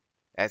can,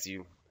 as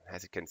you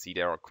can see,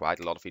 there are quite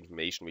a lot of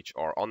information which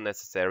are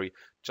unnecessary.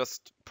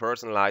 Just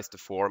personalize the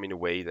form in a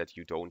way that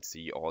you don't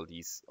see all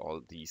these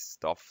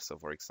stuff. So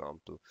for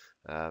example,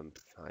 I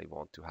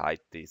want to hide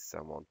this.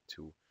 I want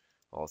to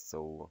I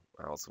also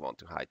want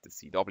to hide the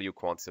CW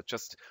quantity. So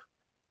just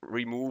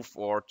remove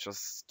or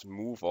just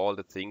move all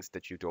the things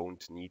that you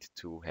don't need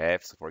to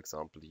have. So for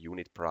example, the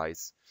unit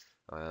price,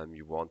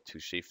 you want to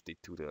shift it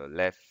to the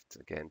left,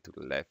 again to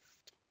the left,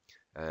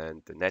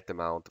 and the net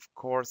amount, of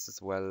course,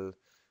 as well.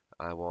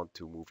 I want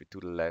to move it to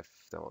the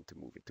left. I want to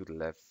move it to the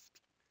left,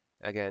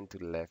 again to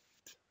the left,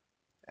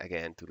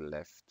 again to the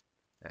left,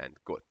 and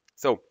good.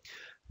 So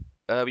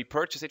we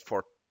purchase it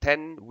for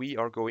 10. We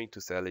are going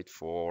to sell it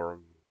for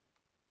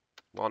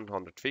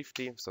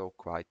 150, so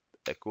quite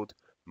a good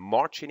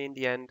margin in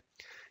the end.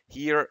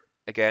 Here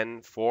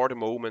again, for the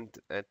moment,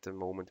 at the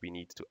moment, we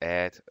need to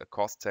add a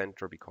cost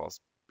center because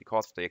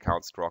of the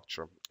account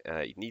structure.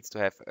 It needs to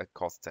have a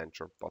cost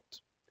center, but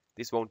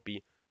this won't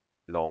be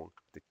long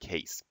the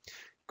case.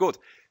 Good.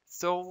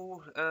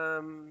 So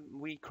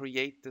we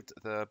created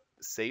the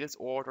sales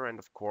order, and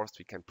of course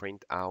we can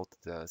print out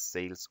the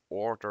sales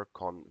order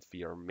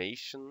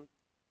confirmation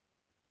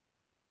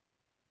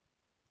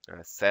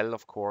cell,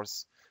 of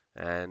course,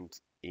 and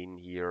in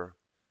here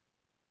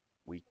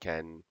we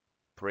can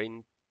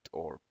print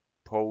or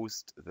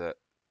post the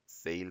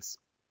sales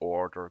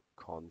order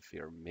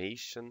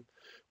confirmation.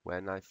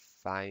 When I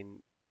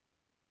find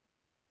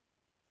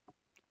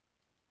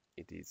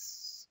it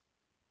is,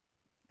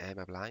 am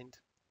I blind?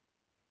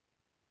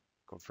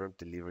 Confirm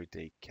delivery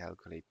date,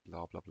 calculate,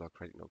 blah, blah, blah,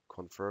 credit note,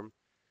 confirm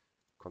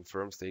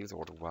sales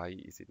order. Why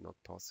is it not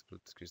possible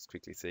to just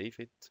quickly save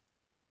it?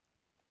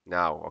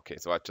 Now, okay,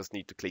 so I just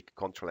need to click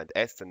Ctrl and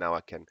S, and now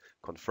I can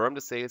confirm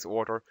the sales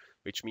order,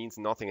 which means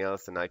nothing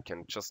else than I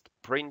can just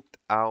print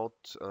out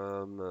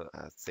a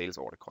sales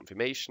order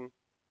confirmation.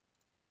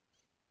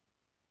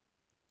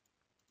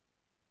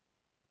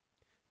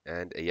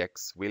 And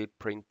AX will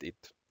print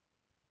it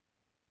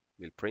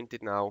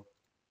now,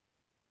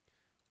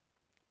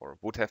 or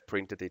would have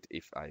printed it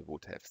if I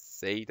would have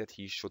said that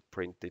he should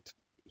print it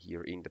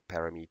here in the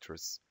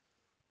parameters.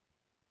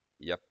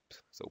 Yep,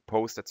 so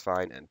post, that's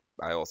fine, and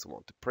I also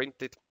want to print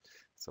it,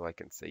 so I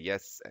can say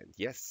yes and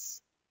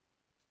yes.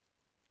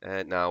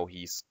 And now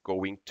he's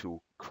going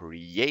to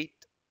create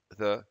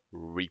the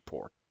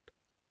report.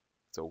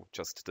 So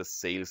just the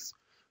sales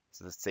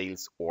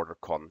order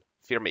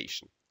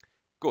confirmation.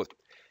 Good.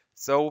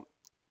 So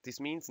this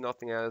means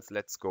nothing else.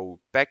 Let's go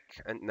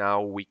back, and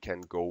now we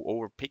can go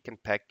over pick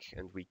and pack,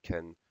 and we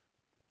can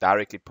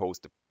directly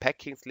post the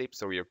packing slip.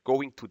 So we are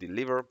going to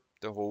deliver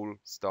the whole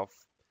stuff.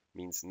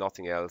 Means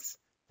nothing else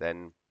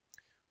than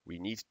we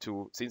need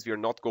to, since we are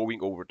not going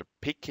over the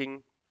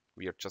picking,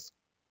 we are just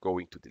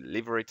going to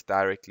deliver it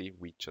directly.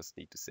 We just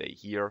need to say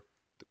here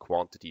the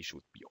quantity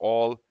should be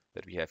all,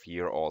 that we have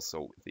here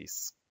also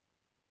this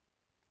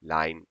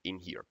line in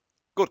here.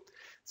 Good.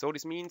 So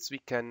this means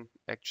we can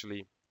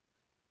actually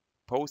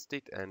post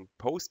it and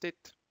post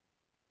it,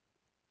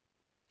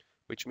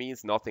 which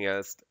means nothing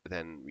else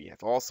than we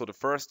have also the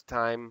first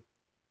time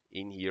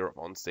in here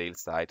on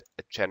sales side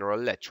a general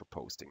ledger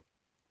posting.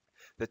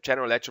 The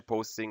general ledger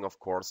posting, of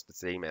course, the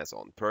same as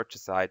on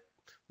purchase side,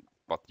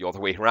 but the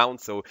other way around.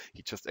 So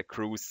he just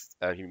accrues,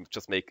 he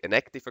just make an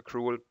active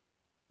accrual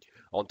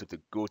onto the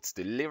goods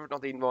delivered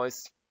on the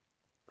invoice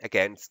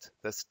against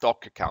the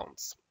stock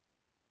accounts.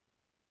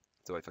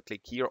 So if I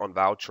click here on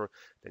voucher,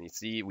 then you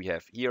see we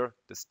have here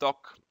the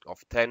stock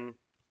of 10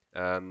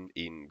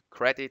 in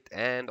credit,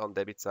 and on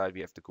debit side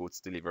we have the goods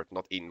delivered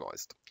not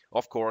invoiced.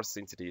 Of course,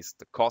 since it is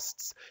the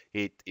costs,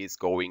 it is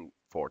going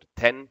for the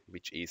 10,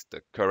 which is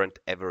the current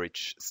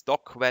average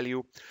stock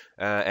value,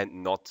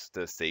 and not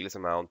the sales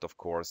amount, of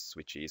course,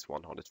 which is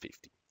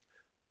 150.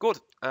 Good.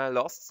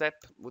 Last step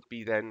would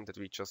be then that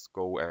we just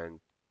go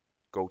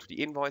to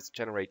the invoice,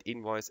 generate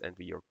invoice, and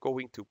we are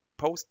going to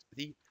post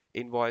the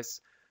invoice,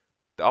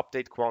 the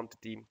update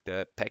quantity,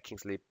 the packing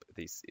slip.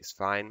 This is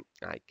fine.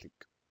 I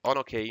click on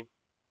OK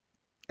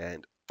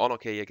and on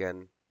OK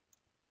again.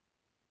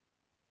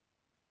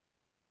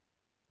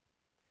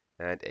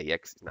 And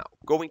AX is now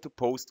going to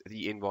post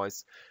the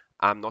invoice.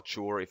 I'm not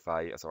sure if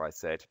as I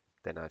said,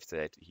 then I've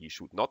said he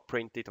should not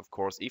print it. Of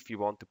course, if you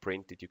want to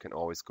print it, you can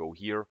always go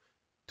here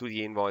to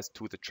the invoice,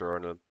 to the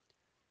journal.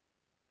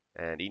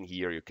 And in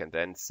here, you can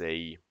then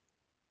say,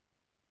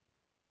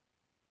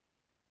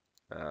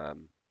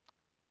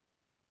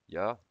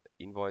 yeah,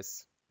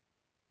 invoice,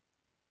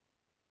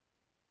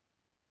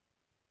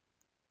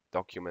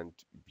 document,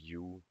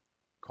 view,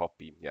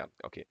 copy. Yeah,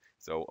 okay.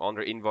 So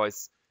under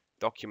invoice,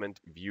 document,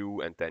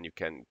 view, and then you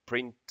can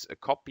print a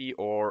copy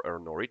or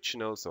an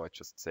original. So I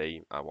just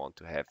say I want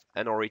to have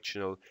an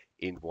original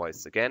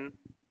invoice again,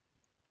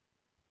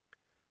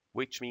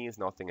 which means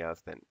nothing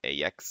else than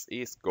AX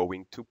is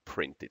going to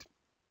print it.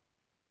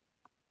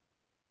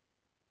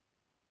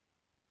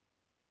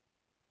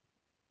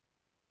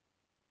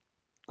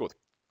 Good.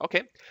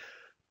 Okay.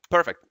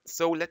 Perfect.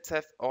 So let's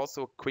have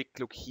also a quick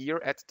look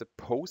here at the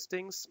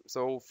postings.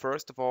 So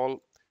first of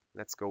all,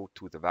 let's go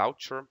to the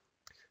voucher.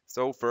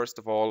 So first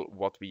of all,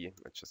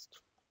 let's just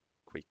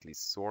quickly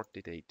sort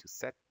it A to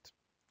Z.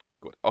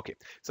 Good. Okay.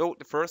 So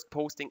the first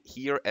posting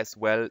here as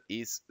well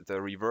is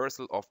the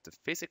reversal of the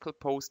physical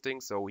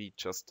posting. So he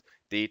just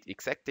did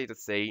exactly the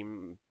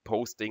same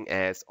posting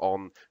as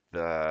on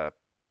the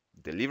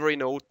delivery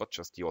note, but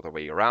just the other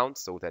way around,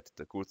 so that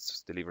the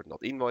goods delivered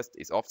not invoiced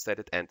is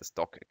offsetted and the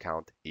stock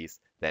account is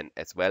then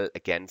as well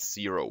again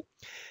 0.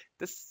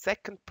 The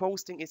second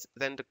posting is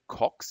then the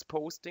COGS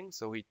posting.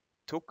 So he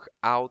took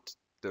out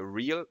the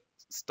real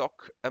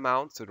stock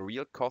amount, so the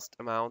real cost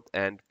amount,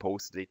 and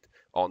posted it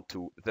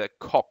onto the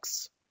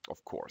COGS,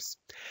 of course.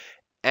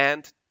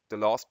 And the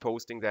last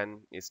posting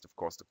then is, of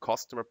course, the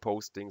customer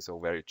posting, so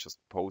where you just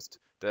post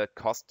the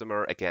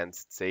customer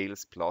against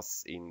sales,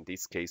 plus in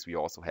this case we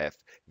also have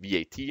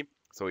VAT.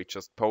 So it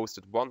just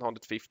posted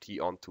 150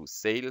 onto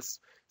sales.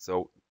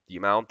 So the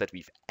amount that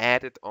we've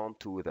added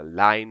onto the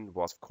line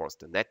was, of course,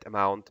 the net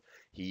amount.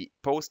 He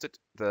posted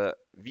the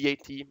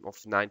VAT of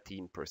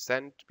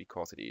 19%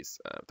 because it is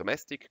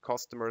domestic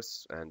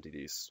customers and it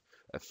is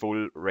a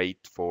full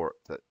rate for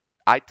the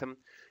item.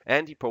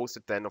 And he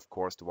posted then, of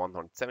course, the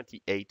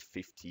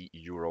 178.50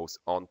 euros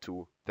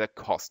onto the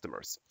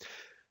customers.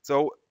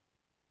 So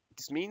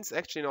this means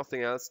actually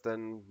nothing else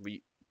than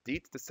we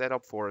did the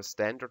setup for the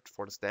standard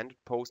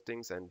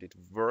postings, and it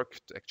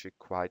worked actually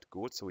quite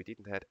good. So we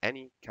didn't have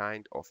any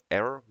kind of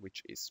error,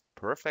 which is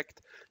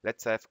perfect.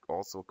 Let's have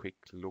also a quick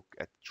look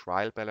at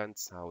trial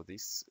balance, how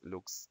this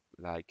looks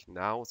like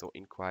now. So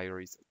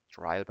inquiries,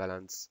 trial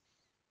balance,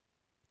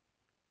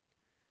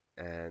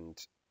 and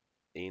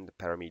in the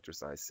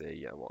parameters I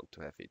say I want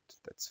to have it,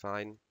 that's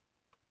fine.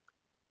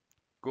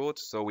 Good,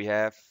 so we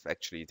have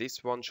actually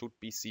this one should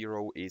be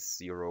 0, is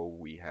 0.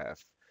 We have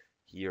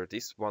here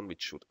this one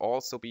which should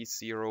also be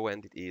 0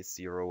 and it is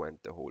 0, and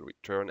the whole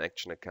return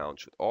action account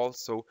should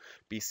also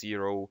be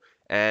 0.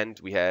 And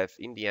we have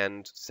in the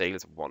end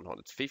sales of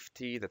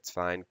 150, that's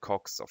fine,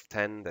 COGS of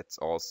 10, that's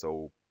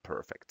also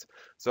perfect.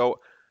 So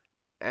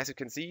as you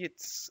can see,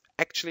 it's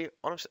actually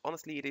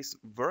honestly it is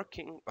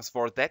working. As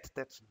for that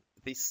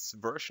this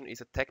version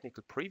is a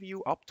technical preview.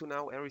 Up to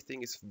now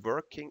everything is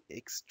working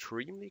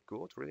extremely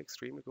good, really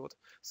extremely good.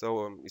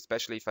 So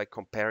especially if I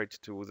compare it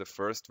to the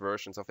first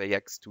versions of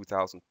AX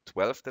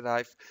 2012 that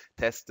I've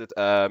tested,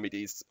 it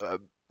is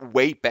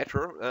way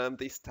better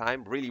this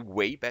time, really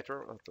way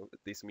better.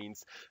 This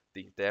means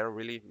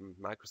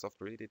Microsoft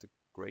really did a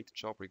great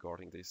job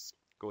regarding this.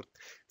 Good.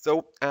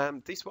 So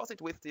this was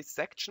it with this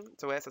section.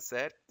 So as I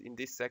said, in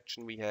this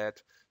section we had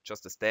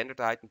just the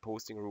standard item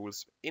posting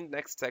rules. In the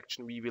next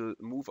section we will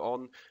move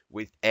on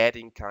with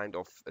adding kind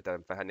of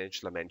the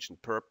financial dimension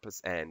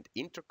purpose and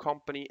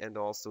intercompany, and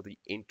also the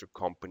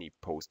intercompany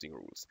posting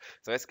rules.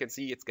 So as you can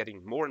see, it's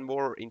getting more and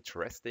more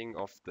interesting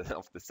of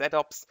the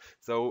setups.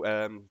 So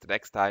the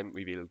next time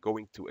we will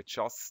going to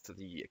adjust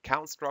the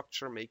account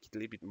structure, make it a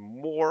little bit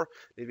more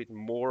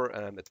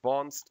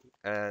advanced,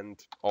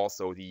 and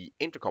also the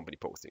intercompany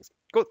postings.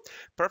 Good,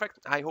 perfect.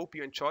 I hope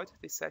you enjoyed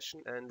this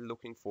session and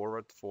looking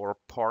forward for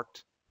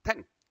part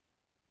 10.